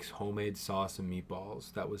makes homemade sauce and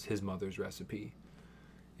meatballs. That was his mother's recipe.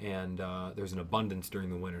 And there's an abundance during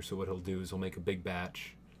the winter, so what he'll do is he'll make a big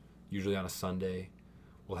batch, usually on a Sunday.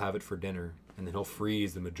 We'll have it for dinner, and then he'll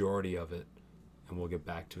freeze the majority of it, and we'll get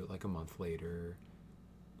back to it like a month later.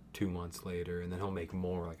 2 months later, and then he'll make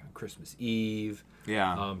more like on Christmas Eve.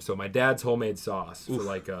 Yeah. So my dad's homemade sauce for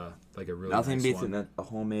like a really Nothing nice beats one. a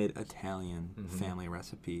homemade Italian family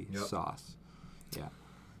recipe Yep. sauce. Yeah.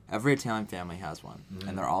 Every Italian family has one,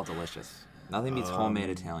 and they're all delicious. Nothing beats homemade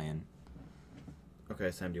Italian.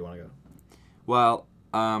 Okay, Sam, do you want to go? Well,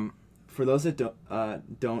 for those that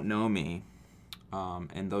don't know me,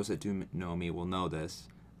 and those that do know me will know this,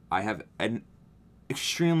 I have an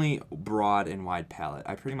extremely broad and wide palate.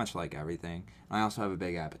 I pretty much like everything. I also have a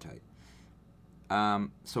big appetite.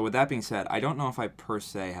 So with that being said, I don't know if I per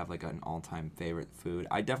se have like an all-time favorite food.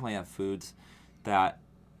 I definitely have foods that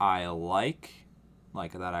I like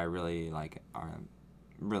that I really like. I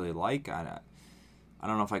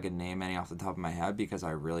don't know if I could name any off the top of my head because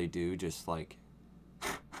I really do just like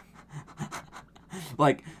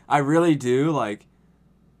I really do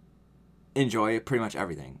enjoy pretty much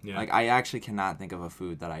everything. Yeah. Like I actually cannot think of a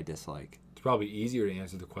food that I dislike. It's probably easier to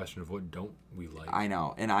answer the question of what don't we like. I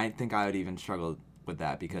know, and I think I would even struggle with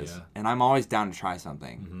that because, Yeah. and I'm always down to try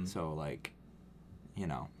something. So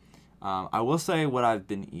I will say what I've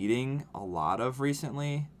been eating a lot of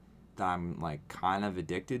recently that I'm like kind of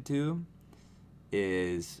addicted to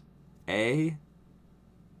is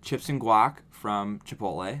chips and guac from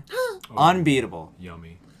Chipotle. Unbeatable.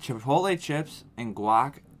 Yummy. Chipotle chips and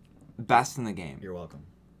guac, best in the game. You're welcome.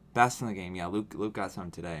 Best in the game. Yeah, Luke got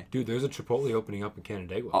some today. Dude, there's a Chipotle opening up in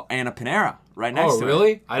Canandaigua. Oh, and a Panera right next to it. Oh,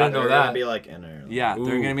 really? I didn't know They're that. gonna be like in there. Yeah, they're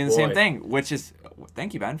Ooh, going to be in the same boy. thing, which is...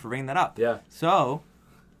 Thank you, Ben, for bringing that up. Yeah. So,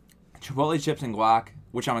 Chipotle chips and guac,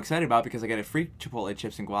 which I'm excited about because I get a free Chipotle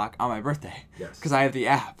chips and guac on my birthday. Yes. Because I have the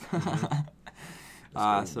app.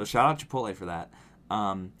 cool. So, shout out Chipotle for that.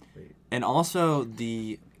 And also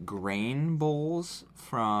the grain bowls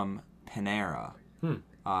from Panera.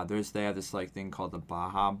 They have this thing called the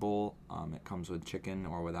Baja Bowl. It comes with chicken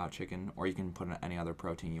or without chicken, or you can put any other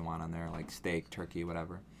protein you want on there, like steak, turkey,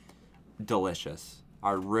 whatever. Delicious.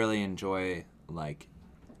 I really enjoy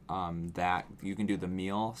that. You can do the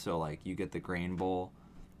meal, so you get the grain bowl,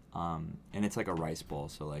 and it's like a rice bowl.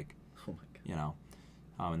 So Oh my god.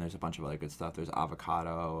 And there's a bunch of other good stuff. There's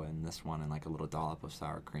avocado and this one and a little dollop of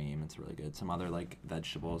sour cream. It's really good. Some other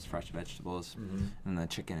vegetables, fresh vegetables, and the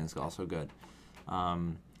chicken is also good.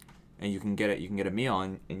 And you can get a meal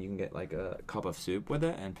and you can get a cup of soup with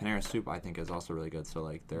it. And Panera soup I think is also really good. So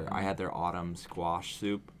I had their autumn squash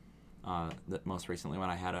soup that most recently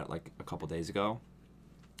when I had it a couple days ago.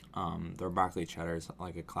 Their broccoli cheddar is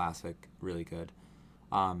a classic, really good.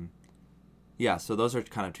 Yeah, so those are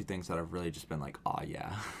kind of two things that I've really just been oh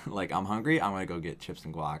yeah, I'm hungry, I'm gonna go get chips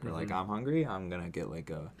and guac, or I'm hungry, I'm gonna get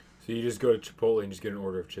a. So you just go to Chipotle and just get an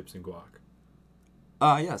order of chips and guac.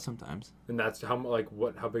 Yeah, sometimes. And that's how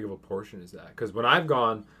big of a portion is that? Because when I've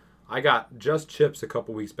gone, I got just chips a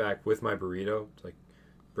couple weeks back with my burrito, to,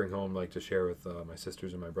 bring home to share with my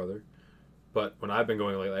sisters and my brother. But when I've been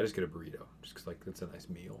going lately, I just get a burrito, just because it's a nice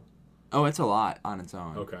meal. Oh, it's a lot on its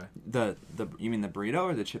own. Okay. You mean the burrito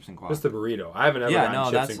or the chips and guac? Just the burrito. I haven't ever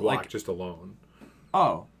gotten chips and guac just alone.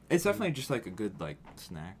 Oh, it's definitely just a good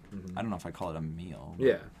snack. I don't know if I call it a meal.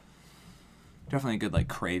 Yeah. Definitely a good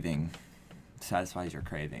craving. Satisfies your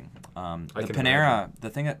craving. The can Panera, imagine. the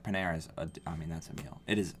thing at Panera is, that's a meal.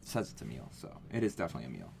 It says it's a meal, so it is definitely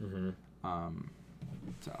a meal.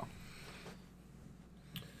 So.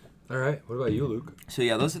 All right. What about you, Luke? So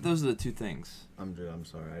yeah, those are the two things. I'm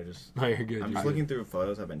sorry. No, you're good. I'm You're just good. looking through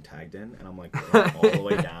photos I've been tagged in, and I'm all the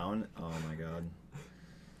way down. Oh my god.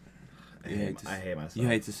 I hate myself. You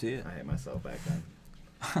hate to see it. I hate myself back then.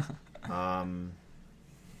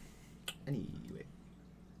 Anyway.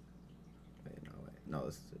 No,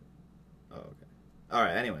 this is it. Oh, okay. All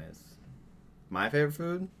right. Anyways, my favorite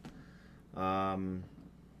food,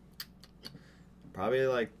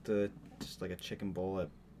 probably just a chicken bowl at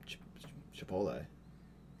Chipotle.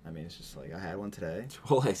 I mean, it's just I had one today.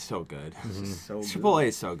 Chipotle is so good. It's just so good. Chipotle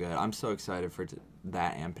is so good. I'm so excited for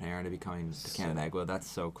that and Panera to be coming to Canandaigua. That's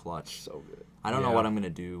so clutch. So good. I don't know what I'm gonna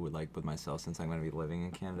do with myself since I'm gonna be living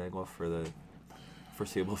in Canandaigua for the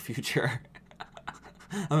foreseeable future.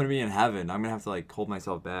 I'm gonna be in heaven. I'm gonna have to hold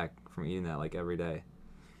myself back from eating that every day.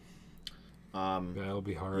 That'll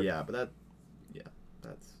be hard. Yeah, but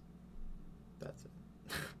that's it.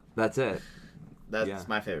 That's it. That's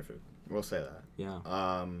my favorite food. We'll say that. Yeah.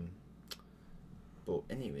 But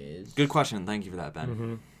anyways. Good question. Thank you for that, Ben.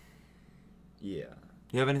 Mm-hmm. Yeah.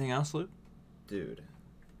 You have anything else, Luke? Dude.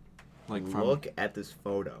 From... Look at this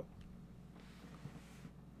photo.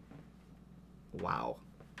 Wow.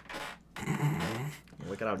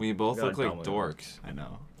 Look at how We both look like dumb we look. dorks. I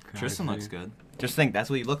know. Tristan looks good. Just think, that's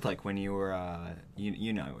what you looked like when you were,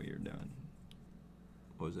 you know what you were doing.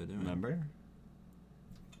 What was I doing? Remember?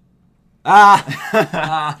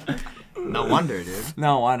 No wonder, dude.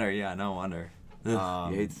 No wonder, yeah, no wonder.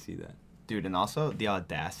 Ugh, you hate to see that. Dude, and also the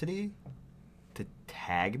audacity to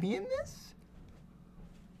tag me in this?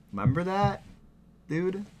 Remember that,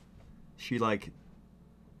 dude? She, like,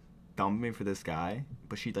 dumped me for this guy,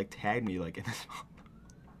 but she, like, tagged me, like, in this.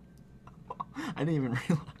 I didn't even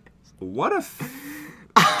realize. What a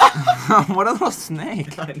what a little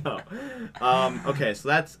snake. I know. Okay, so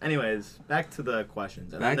that's, anyways, back to the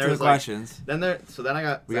questions. And Back then to the questions. Then I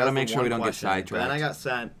got. We gotta make sure we don't get sidetracked. But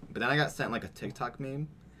then I got sent like a TikTok meme.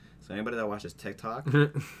 So anybody that watches TikTok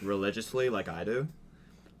religiously, like I do,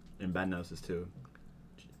 and Ben knows this too.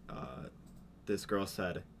 This girl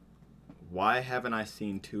said, "Why haven't I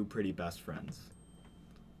seen two pretty best friends?"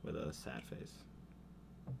 With a sad face.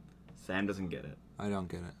 Sam doesn't get it, I don't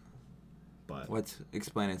get it. but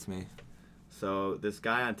Explain it to me. so this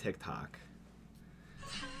guy on TikTok.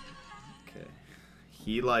 Okay.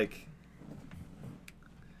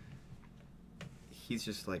 He's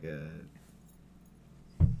just like a.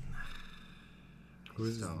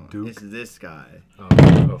 Who's So, Duke? it's this guy.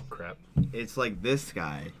 Oh, crap. It's like this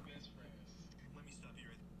guy.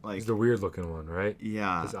 Like, He's the weird looking one, right?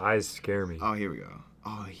 yeah. His eyes scare me. Oh, here we go.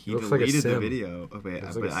 Oh, he looks like a deleted the sim. video. Oh, wait,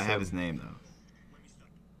 Looks but like a I have sim. his name though.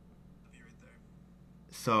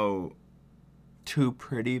 So, Two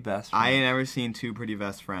pretty best I friends. ain't never seen two pretty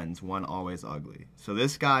best friends. One always ugly. So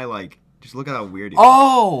this guy, like, just look at how weird he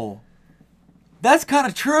Oh! That's kind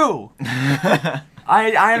of true. is.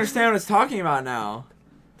 I understand what it's talking about now.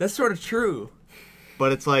 That's sort of true.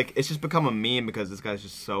 But it's like it's just become a meme because this guy's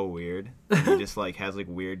just so weird. He just like has like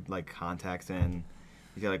weird like contacts in.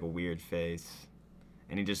 He's got like a weird face,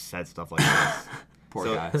 and he just said stuff like this. Poor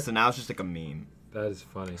so, guy. So now it's just like a meme. That is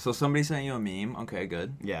funny. So somebody sent you a meme. Okay,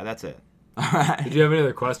 good. Yeah, that's it. All right. Did you have any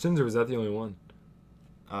other questions, or was that the only one?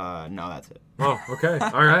 No, that's it. Oh, okay.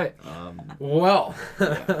 All right. Well.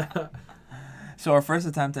 So our first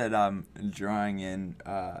attempt at drawing in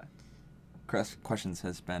questions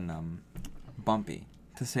has been bumpy,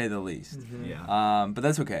 to say the least. Yeah. But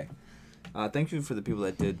that's okay. Thank you for the people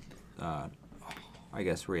that did, I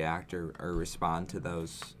guess, react or respond to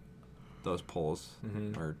those polls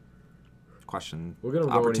or question We'll get 'em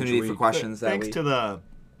going opportunity each for week. questions that Thanks we. to the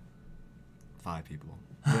 5 people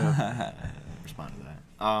respond to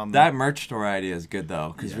that. That merch store idea is good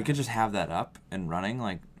though, because we Yeah. could just have that up and running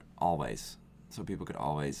like always, so people could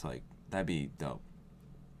always like that'd be dope.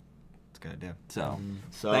 It's a good idea. So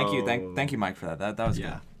So thank you, Mike, for that. That was Yeah,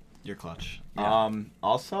 good. you're clutch. Yeah.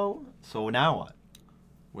 Also, so now what?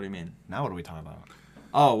 What do you mean? Now what are we talking about?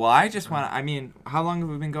 Oh well, I just want. I mean, how long have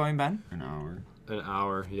we been going, Ben? An hour. An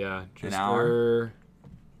hour, yeah. Just hour?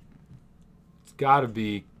 It's got to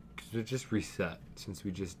be, because it just reset since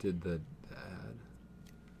we just did the ad.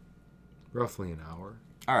 Roughly an hour.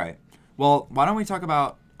 All right. Well, why don't we talk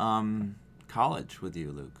about college with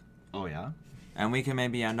you, Luke? Oh yeah. And we can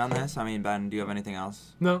maybe end on this. I mean, Ben, do you have anything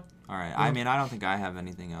else? No. All right. No. I mean, I don't think I have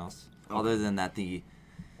anything else other than that the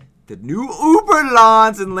new Uber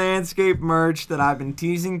lawns and landscape merch that I've been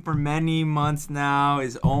teasing for many months now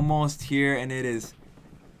is almost here, and it is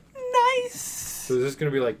nice. So is this going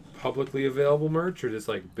to be like publicly available merch or just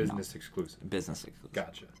like business exclusive? Business exclusive.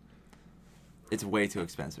 Gotcha. It's way too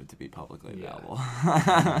expensive to be publicly Yeah. available.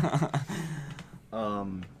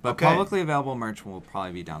 But okay. publicly available merch will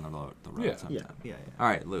probably be down the road Yeah. sometime. Yeah. All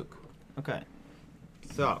right, Luke. Okay.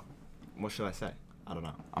 So, what should I say? I don't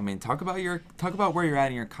know. I mean, talk about where you're at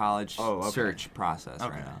in your college Oh, okay. search process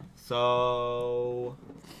right now, So,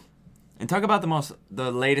 and talk about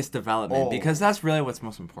the latest development because that's really what's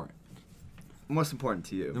most important. most important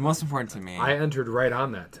to you. The most important to me. I entered right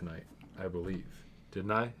on that tonight, I believe.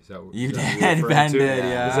 Didn't I? Is that what You is that what did, you're Ben referring to? did,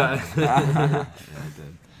 yeah. Is that- Yeah,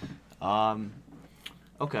 I did.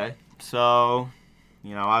 Okay. So,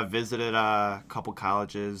 I visited a couple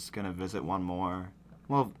colleges. Gonna visit one more.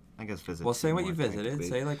 Well, I guess visit. Well, say two what you more, visited. technically.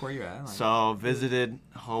 Say like where you're at. Like, So, visited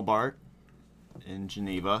Hobart in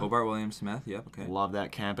Geneva. Hobart William Smith. Yep. Okay. Love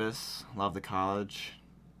that campus. Love the college.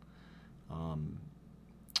 I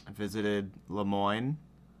visited Lemoyne,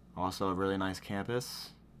 also a really nice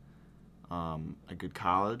campus. A good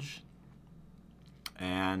college.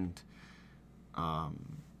 And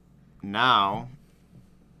now,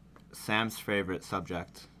 Sam's favorite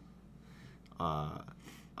subject.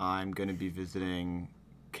 I'm going to be visiting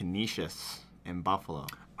Canisius in Buffalo.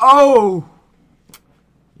 Oh,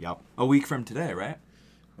 Yep. a week from today, right?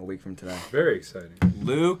 A week from today. Very exciting.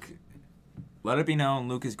 Luke, let it be known,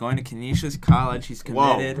 Luke is going to Canisius College. He's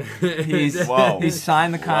Whoa. committed. He's Whoa. he's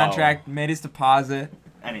signed the contract, made his deposit.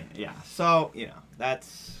 So,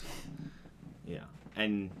 that's,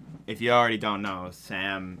 and if you already don't know,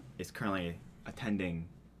 Sam is currently attending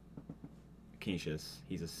Canisius.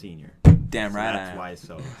 He's a senior. Damn right. That's why he's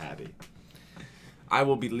so happy. I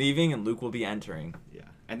will be leaving and Luke will be entering. Yeah.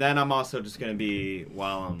 And then I'm also just gonna be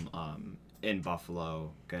while I'm in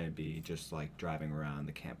Buffalo, gonna be just like driving around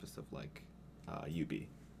the campus of like UB.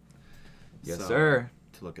 Yes, So, sir.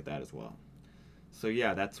 To look at that as well. So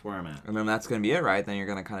yeah, that's where I'm at. And then that's gonna be it, right? Then you're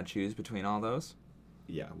gonna kind of choose between all those.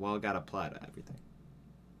 Yeah. Well, I gotta apply to everything.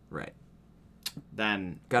 Right.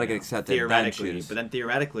 Then Gotta get accepted. Theoretically, Then choose. but then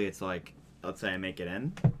theoretically, it's like, let's say I make it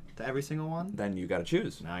in to every single one. Then you gotta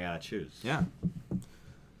choose. Now I gotta choose. Yeah.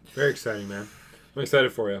 Very exciting, man. I'm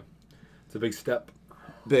excited for you. It's a big step.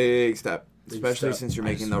 Big step. Big Especially step. since you're I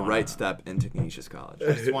making just the wanna- right step into Canisius College.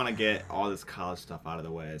 I just want to get all this college stuff out of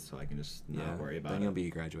the way so I can just Yeah. not worry about Then it. you'll be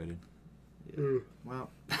graduated. Yeah. Well,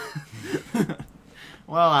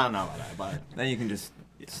 well, I don't know about that, but Then you can just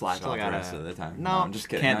slack still off the gotta- rest of the time. No, I'm just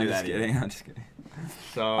kidding. can't I'm do just that kidding. I'm just kidding.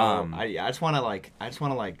 so I just want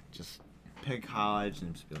to just pick college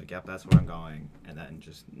and just be like, yep, that's where I'm going, and then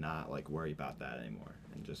just not like worry about that anymore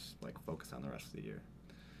and just like focus on the rest of the year.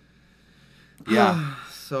 Yeah.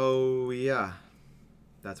 So yeah,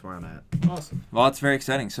 that's where I'm at. Awesome. Well, it's very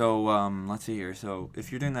exciting. So let's see here. So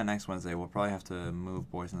if you're doing that next Wednesday, we'll probably have to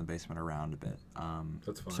move Boys in the Basement around a bit.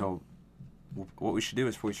 That's fine. So what we should do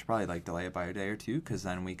is we should probably like delay it by a day or two, because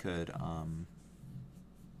then we could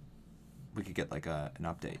get like an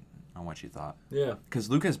update on what you thought. Yeah. Because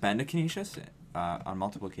Luke has been to Canisius on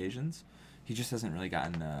multiple occasions. He just hasn't really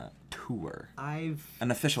gotten a tour. An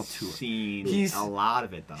official tour. Seen He's- a lot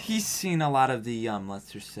of it though. He's seen a lot of the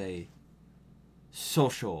let's just say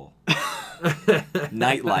social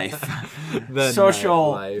nightlife. The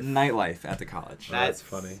Social nightlife. nightlife at the college. That's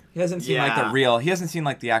funny. He hasn't seen like Yeah. he hasn't seen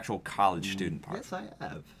like the actual college student part. Yes, I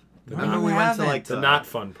have. The No, Remember you we went to haven't. like The not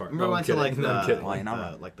fun part. Remember No, we I'm went to kidding. like No, I'm the kidding. Why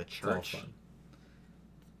not? like the It's all church. fun.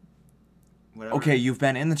 Whatever. Okay, you've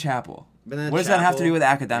been in the chapel. Been in the What does that have to chapel, do with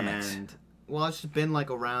academics? And, well, it's just been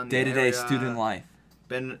like around the Day-to-day area, student life.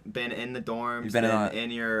 Been in the dorms. You've Been, been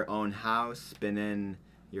in your own house. Been in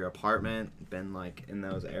your apartment. Been like in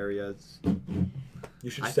those areas. You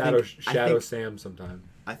should I shadow think- Sam sometime.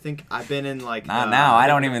 I think I've been in like. Not the- now. I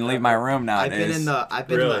don't even leave my room I've nowadays. been in the. I've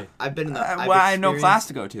been. Really? In the, I've been in the. Well, I have no class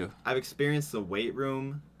to go to. I've experienced the weight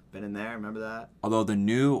room. Been in there. Remember that? Although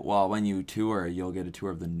when you tour, you'll get a tour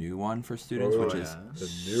of the new one for students, Oh, which yeah.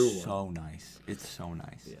 is The new one. so nice. It's so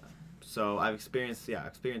nice. Yeah. So I've experienced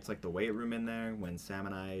like the weight room in there when Sam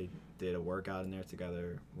and I did a workout in there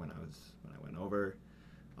together when I went over.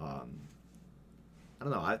 I don't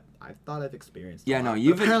know. I thought I've experienced. Yeah, a no, lot, but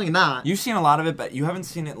you've apparently not. You've seen a lot of it, but you haven't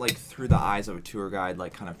seen it like through the eyes of a tour guide,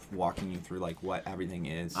 like kind of walking you through like what everything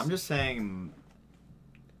is. I'm just saying.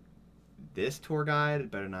 This tour guide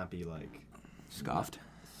better not be like scuffed.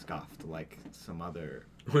 like some other.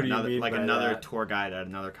 What do you another, mean like by another that? tour guide at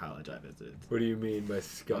another college I visited. What do you mean by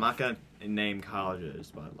scuff? I'm not gonna name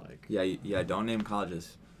colleges, but like Yeah. Don't name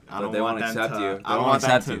colleges. I But don't they want won't them accept to, you. I They don't won't want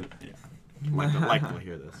them accept to. you. Yeah, like they'll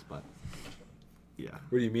hear this, but yeah,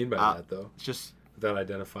 What do you mean by that, though? it's just Without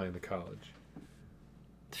identifying the college.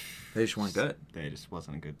 They just weren't good. they just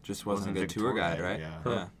wasn't a good. Just wasn't a good tour guide, right? Yeah,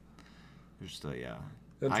 Huh. just yeah.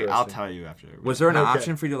 Interesting. I'll tell you after. Was there an Okay.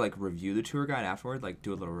 option for you to like review the tour guide afterward, like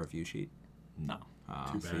do a little review sheet? No. Oh,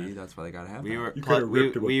 Too see, bad. that's why they gotta have We that. were. You could've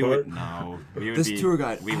ripped him we apart. would no. We would This be, tour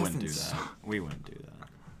guide We wouldn't do often that. We wouldn't do that.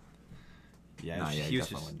 Yeah, No, yeah, he you was definitely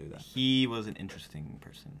just. wouldn't do that. He was an interesting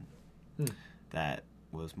person. Hmm. That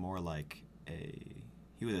was more like a.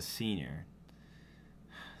 He was a senior.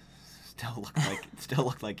 Still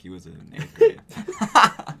looked like he was in 8th grade.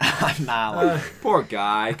 I'm not lying. Poor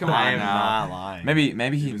guy. Come on I am now. not lying.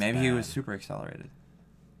 Maybe He he was was bad. super accelerated.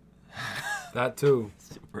 That too.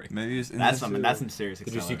 Maybe he was. That's some serious.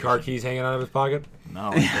 Did you see acceleration. car keys hanging out of his pocket?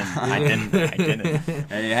 No, I didn't.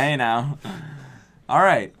 Hey now. All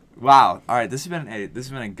right. Wow. All right. This has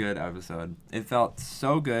been a good episode. It felt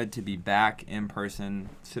so good to be back in person,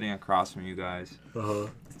 sitting across from you guys. Uh-huh.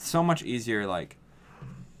 It's so much easier. Like,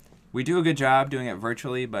 we do a good job doing it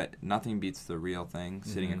virtually, but nothing beats the real thing.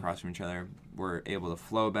 Sitting Mhm. across from each other, we're able to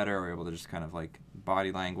flow better. We're able to just kind of like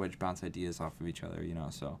body language, bounce ideas off of each other.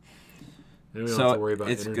 So. And we don't So, have to worry about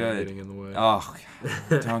it's internet good. getting in the way. Oh,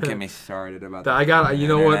 God. Don't get me started about that. I got, you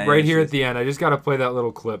know what, Internet right here at issues. the end, I just got to play that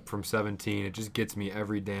little clip from 17. It just gets me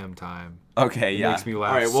every damn time. Okay, It yeah. makes me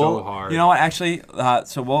laugh All right, so well, hard. You know what? Actually,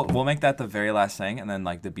 so we'll make that the very last thing, and then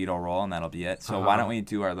like the beat will roll, and that'll be it. So why Uh-huh. don't we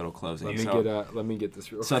do our little closing? Let me get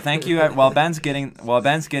this real So quick. thank you. While Ben's getting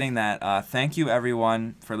that, thank you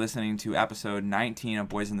everyone for listening to episode 19 of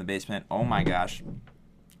Boys in the Basement. Oh my gosh,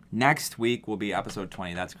 Next week will be episode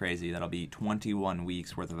 20. That's crazy. That'll be 21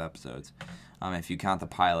 weeks worth of episodes, if you count the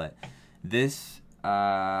pilot. This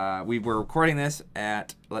we were recording this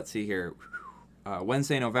at, let's see here,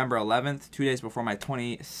 Wednesday, November 11th, 2 days before my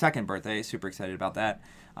 22nd birthday. Super excited about that.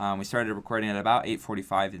 We started recording at about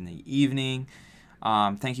 8:45 in the evening.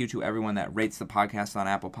 Thank you to everyone that rates the podcast on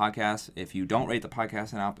Apple Podcasts. If you don't rate the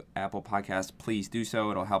podcast on Apple Podcasts, please do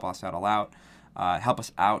so. It'll help us out a lot.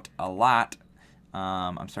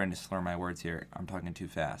 I'm starting to slur my words here. I'm talking too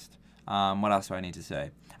fast. What else do I need to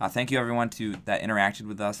say? Thank you, everyone, that interacted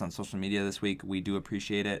with us on social media this week. We do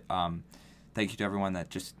appreciate it. Thank you to everyone that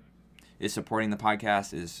just is supporting the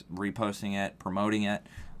podcast, is reposting it, promoting it.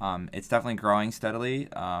 It's definitely growing steadily.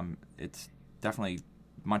 It's definitely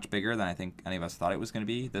much bigger than I think any of us thought it was going to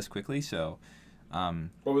be this quickly. So, what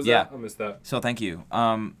was that? I missed that. So thank you.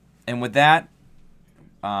 And with that,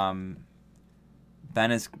 Ben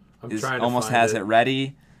almost has it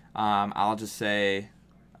ready. I'll just say.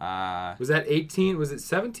 Was that 18? Was it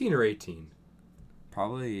 17 or 18?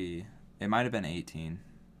 Probably. It might have been 18.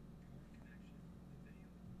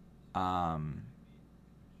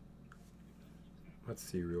 Let's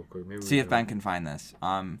see real quick. Maybe see if Ben can find this.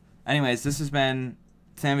 Anyways, this has been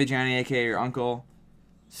Sam Vigiani, aka your uncle,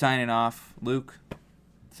 signing off. Luke,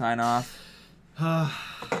 sign off.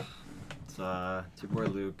 It's your boy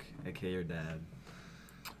Luke, aka your dad.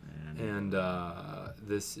 And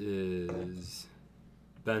this is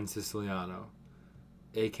Ben Siciliano,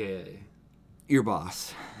 aka your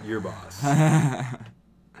boss. Your boss.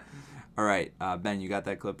 All right, Ben, you got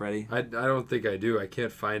that clip ready? I don't think I do. I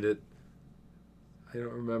can't find it. I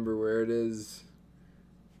don't remember where it is.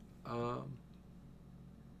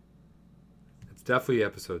 It's definitely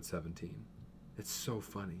episode 17. It's so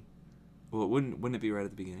funny. Well, wouldn't it be right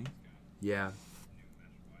at the beginning? Yeah.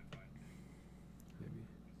 Maybe.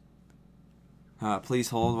 Please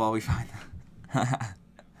hold while we find that.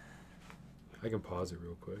 I can pause it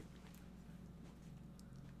real quick.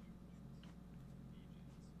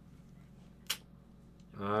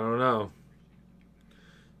 I don't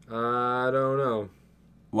know.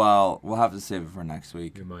 Well, we'll have to save it for next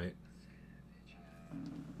week. You might.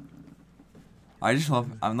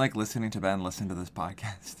 I'm like listening to Ben listen to this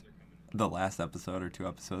podcast. The last episode or 2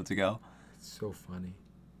 episodes ago. It's so funny.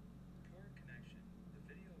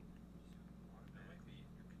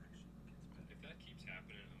 If that keeps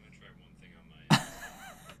happening, I'm going to try one thing on my end.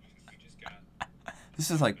 We just got... This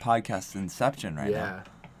is like podcast inception right now. Yeah.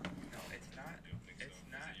 No, it's not. It's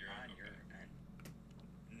not on your end.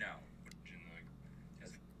 No.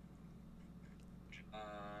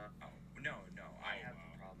 No. I have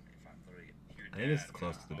a problem if I'm literally here. I think it's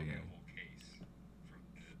close to the beginning.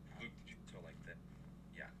 So like that.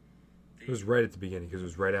 Yeah. It was right at the beginning because it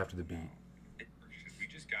was right after the beat. We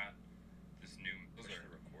just got this new...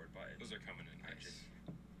 Those are coming in nice.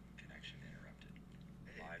 Connection interrupted.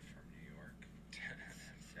 Live from New York.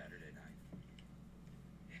 Saturday night.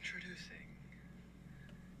 Introducing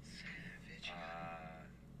Savage.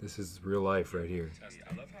 This is real life right here. I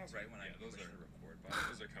love how right when I push the record button.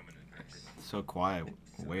 Those are coming in nice. So quiet,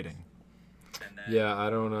 waiting. And then Yeah, I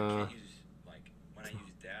don't. can't use, like, when I use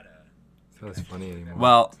data. It's not as funny anymore.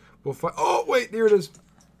 Well, Oh wait, there it is.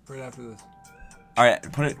 Right after this. all right,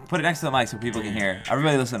 put it next to the mic so people can hear.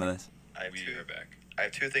 Everybody listen to this. I have We two, are back. I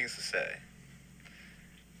have 2 things to say.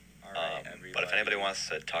 All right, everybody. But if anybody wants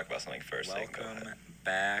to talk about something first, they can go Welcome ahead.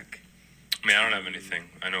 back. I mean, I don't have anything.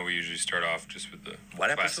 I know we usually start off just with the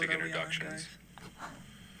What classic episode are we on, introductions.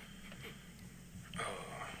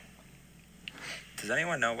 Does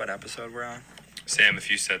anyone know what episode we're on? Sam,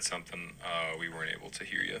 if you said something, we weren't able to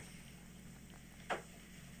hear you.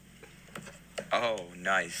 Oh,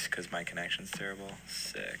 nice, because my connection's terrible.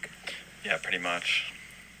 Sick. Yeah, pretty much.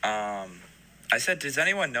 I said, does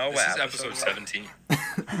anyone know This what is episode we're on? 17.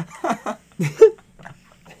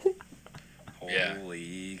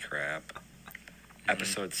 Holy crap.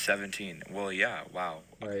 Episode 17. Well, yeah, wow.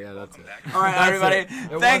 All right, yeah, that's it. All right, everybody. It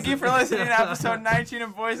Thank you wasn't. for listening to episode 19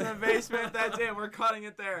 of Boys in the Basement. That's it. We're cutting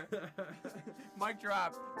it there. Mic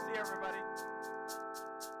drop. See you, everybody.